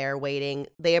sitting there waiting.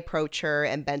 They approach her,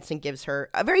 and Benson gives her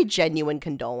a very genuine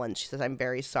condolence. She says, I'm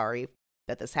very sorry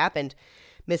that this happened.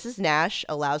 Mrs. Nash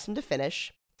allows him to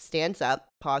finish, stands up,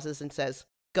 pauses, and says,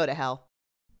 "Go to hell."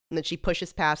 And then she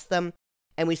pushes past them,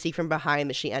 and we see from behind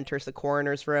that she enters the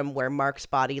coroner's room where Mark's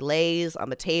body lays on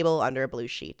the table under a blue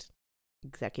sheet.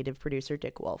 Executive producer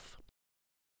Dick Wolf.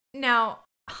 Now,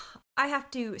 I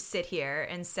have to sit here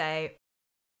and say,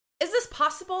 is this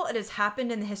possible? It has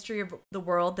happened in the history of the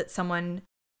world that someone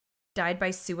died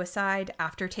by suicide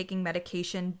after taking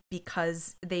medication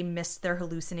because they missed their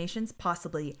hallucinations?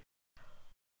 Possibly.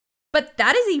 But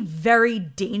that is a very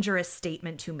dangerous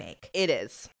statement to make. It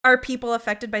is. Are people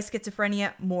affected by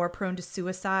schizophrenia more prone to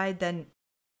suicide than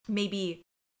maybe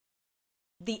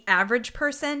the average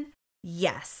person?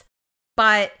 Yes.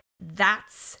 But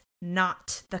that's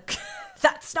not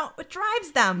what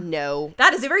drives them. No.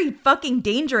 That is a very fucking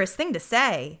dangerous thing to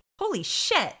say. Holy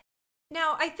shit.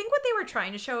 Now, I think what they were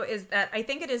trying to show is that I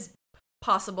think it is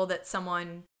possible that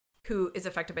someone who is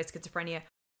affected by schizophrenia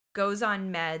goes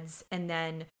on meds and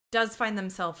then does find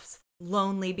themselves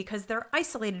lonely because they're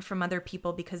isolated from other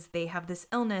people because they have this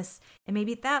illness, and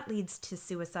maybe that leads to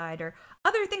suicide, or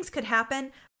other things could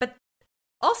happen. But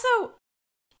also,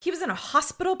 he was in a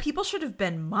hospital. People should have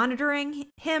been monitoring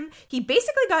him. He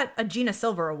basically got a Gina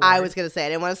Silver award. I was going to say, I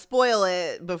didn't want to spoil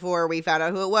it before we found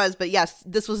out who it was, but yes,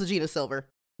 this was a Gina Silver.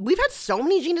 We've had so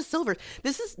many Gina Silvers.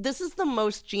 This is the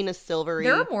most Gina Silvery.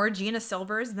 There are more Gina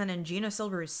Silvers than in Gina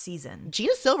Silver's season.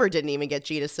 Gina Silver didn't even get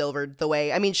Gina Silvered the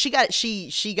way. I mean, she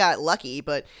got lucky,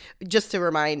 but just to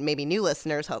remind maybe new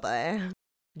listeners,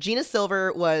 Gina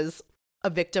Silver was a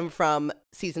victim from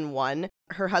season 1.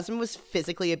 Her husband was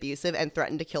physically abusive and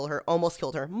threatened to kill her, almost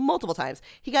killed her multiple times.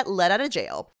 He got let out of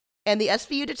jail, and the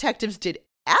SVU detectives did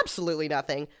absolutely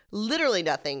nothing, literally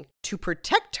nothing, to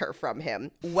protect her from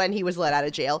him when he was let out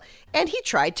of jail, and he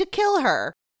tried to kill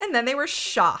her. And then they were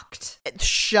shocked.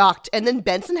 And then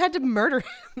Benson had to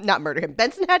not murder him.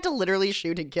 Benson had to literally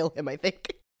shoot and kill him, I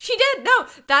think. She did. No,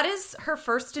 that is her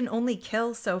first and only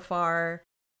kill so far.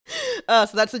 So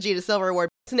that's the Gina Silver Award.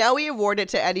 So now we award it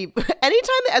to anytime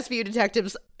the SVU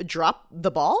detectives drop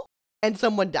the ball and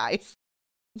someone dies.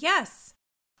 Yes.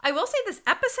 I will say this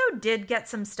episode did get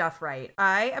some stuff right.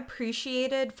 I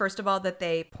appreciated, first of all, that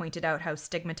they pointed out how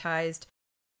stigmatized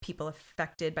people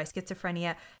affected by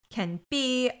schizophrenia can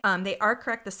be. They are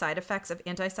correct. The side effects of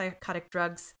antipsychotic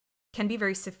drugs can be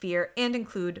very severe and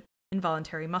include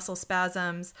involuntary muscle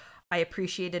spasms. I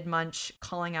appreciated Munch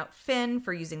calling out Finn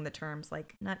for using the terms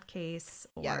like nutcase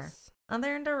or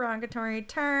other derogatory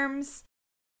terms.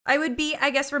 I would be, I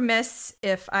guess, remiss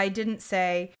if I didn't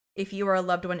say, if you or a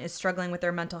loved one is struggling with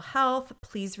their mental health,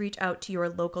 please reach out to your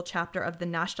local chapter of the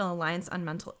National Alliance on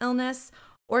Mental Illness,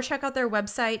 or check out their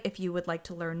website if you would like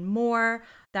to learn more.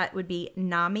 That would be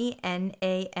NAMI, NAMI.org.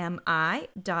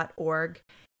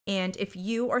 And if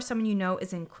you or someone you know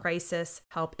is in crisis,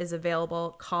 help is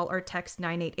available. Call or text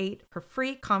 988 for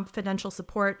free confidential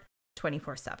support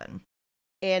 24/7.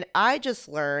 And I just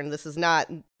learned, this is not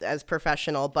as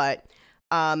professional, but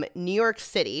New York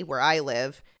City, where I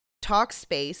live,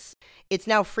 Talkspace, it's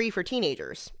now free for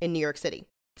teenagers in New York City.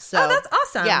 So, oh, that's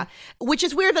awesome. Yeah, which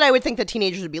is weird that I would think that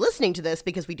teenagers would be listening to this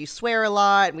because we do swear a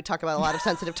lot and we talk about a lot of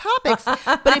sensitive topics.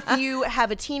 But if you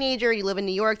have a teenager and you live in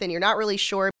New York, then you're not really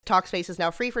sure. Talkspace is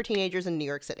now free for teenagers in New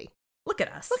York City. Look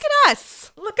at us. Look at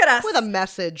us. Look at us. With a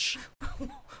message.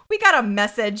 We got a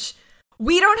message.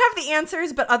 We don't have the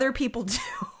answers, but other people do.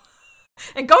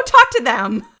 And go talk to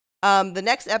them. The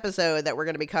next episode that we're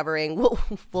going to be covering,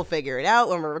 we'll figure it out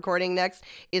when we're recording next,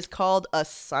 is called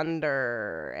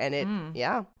Asunder.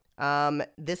 And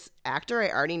this actor, I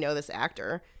already know this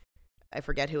actor. I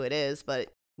forget who it is,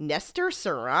 but Nestor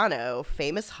Serrano,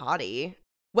 famous hottie.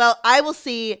 Well, I will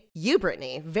see you,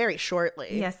 Brittany, very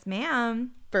shortly. Yes,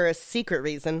 ma'am. For a secret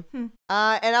reason. And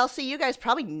I'll see you guys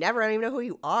probably never. I don't even know who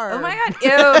you are. Oh my God.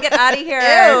 Ew, get out of here.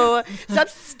 Ew. Stop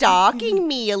stalking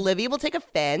me. Olivia will take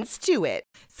offense to it.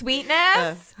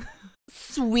 Sweetness.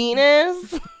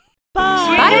 Sweetness.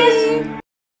 Bye.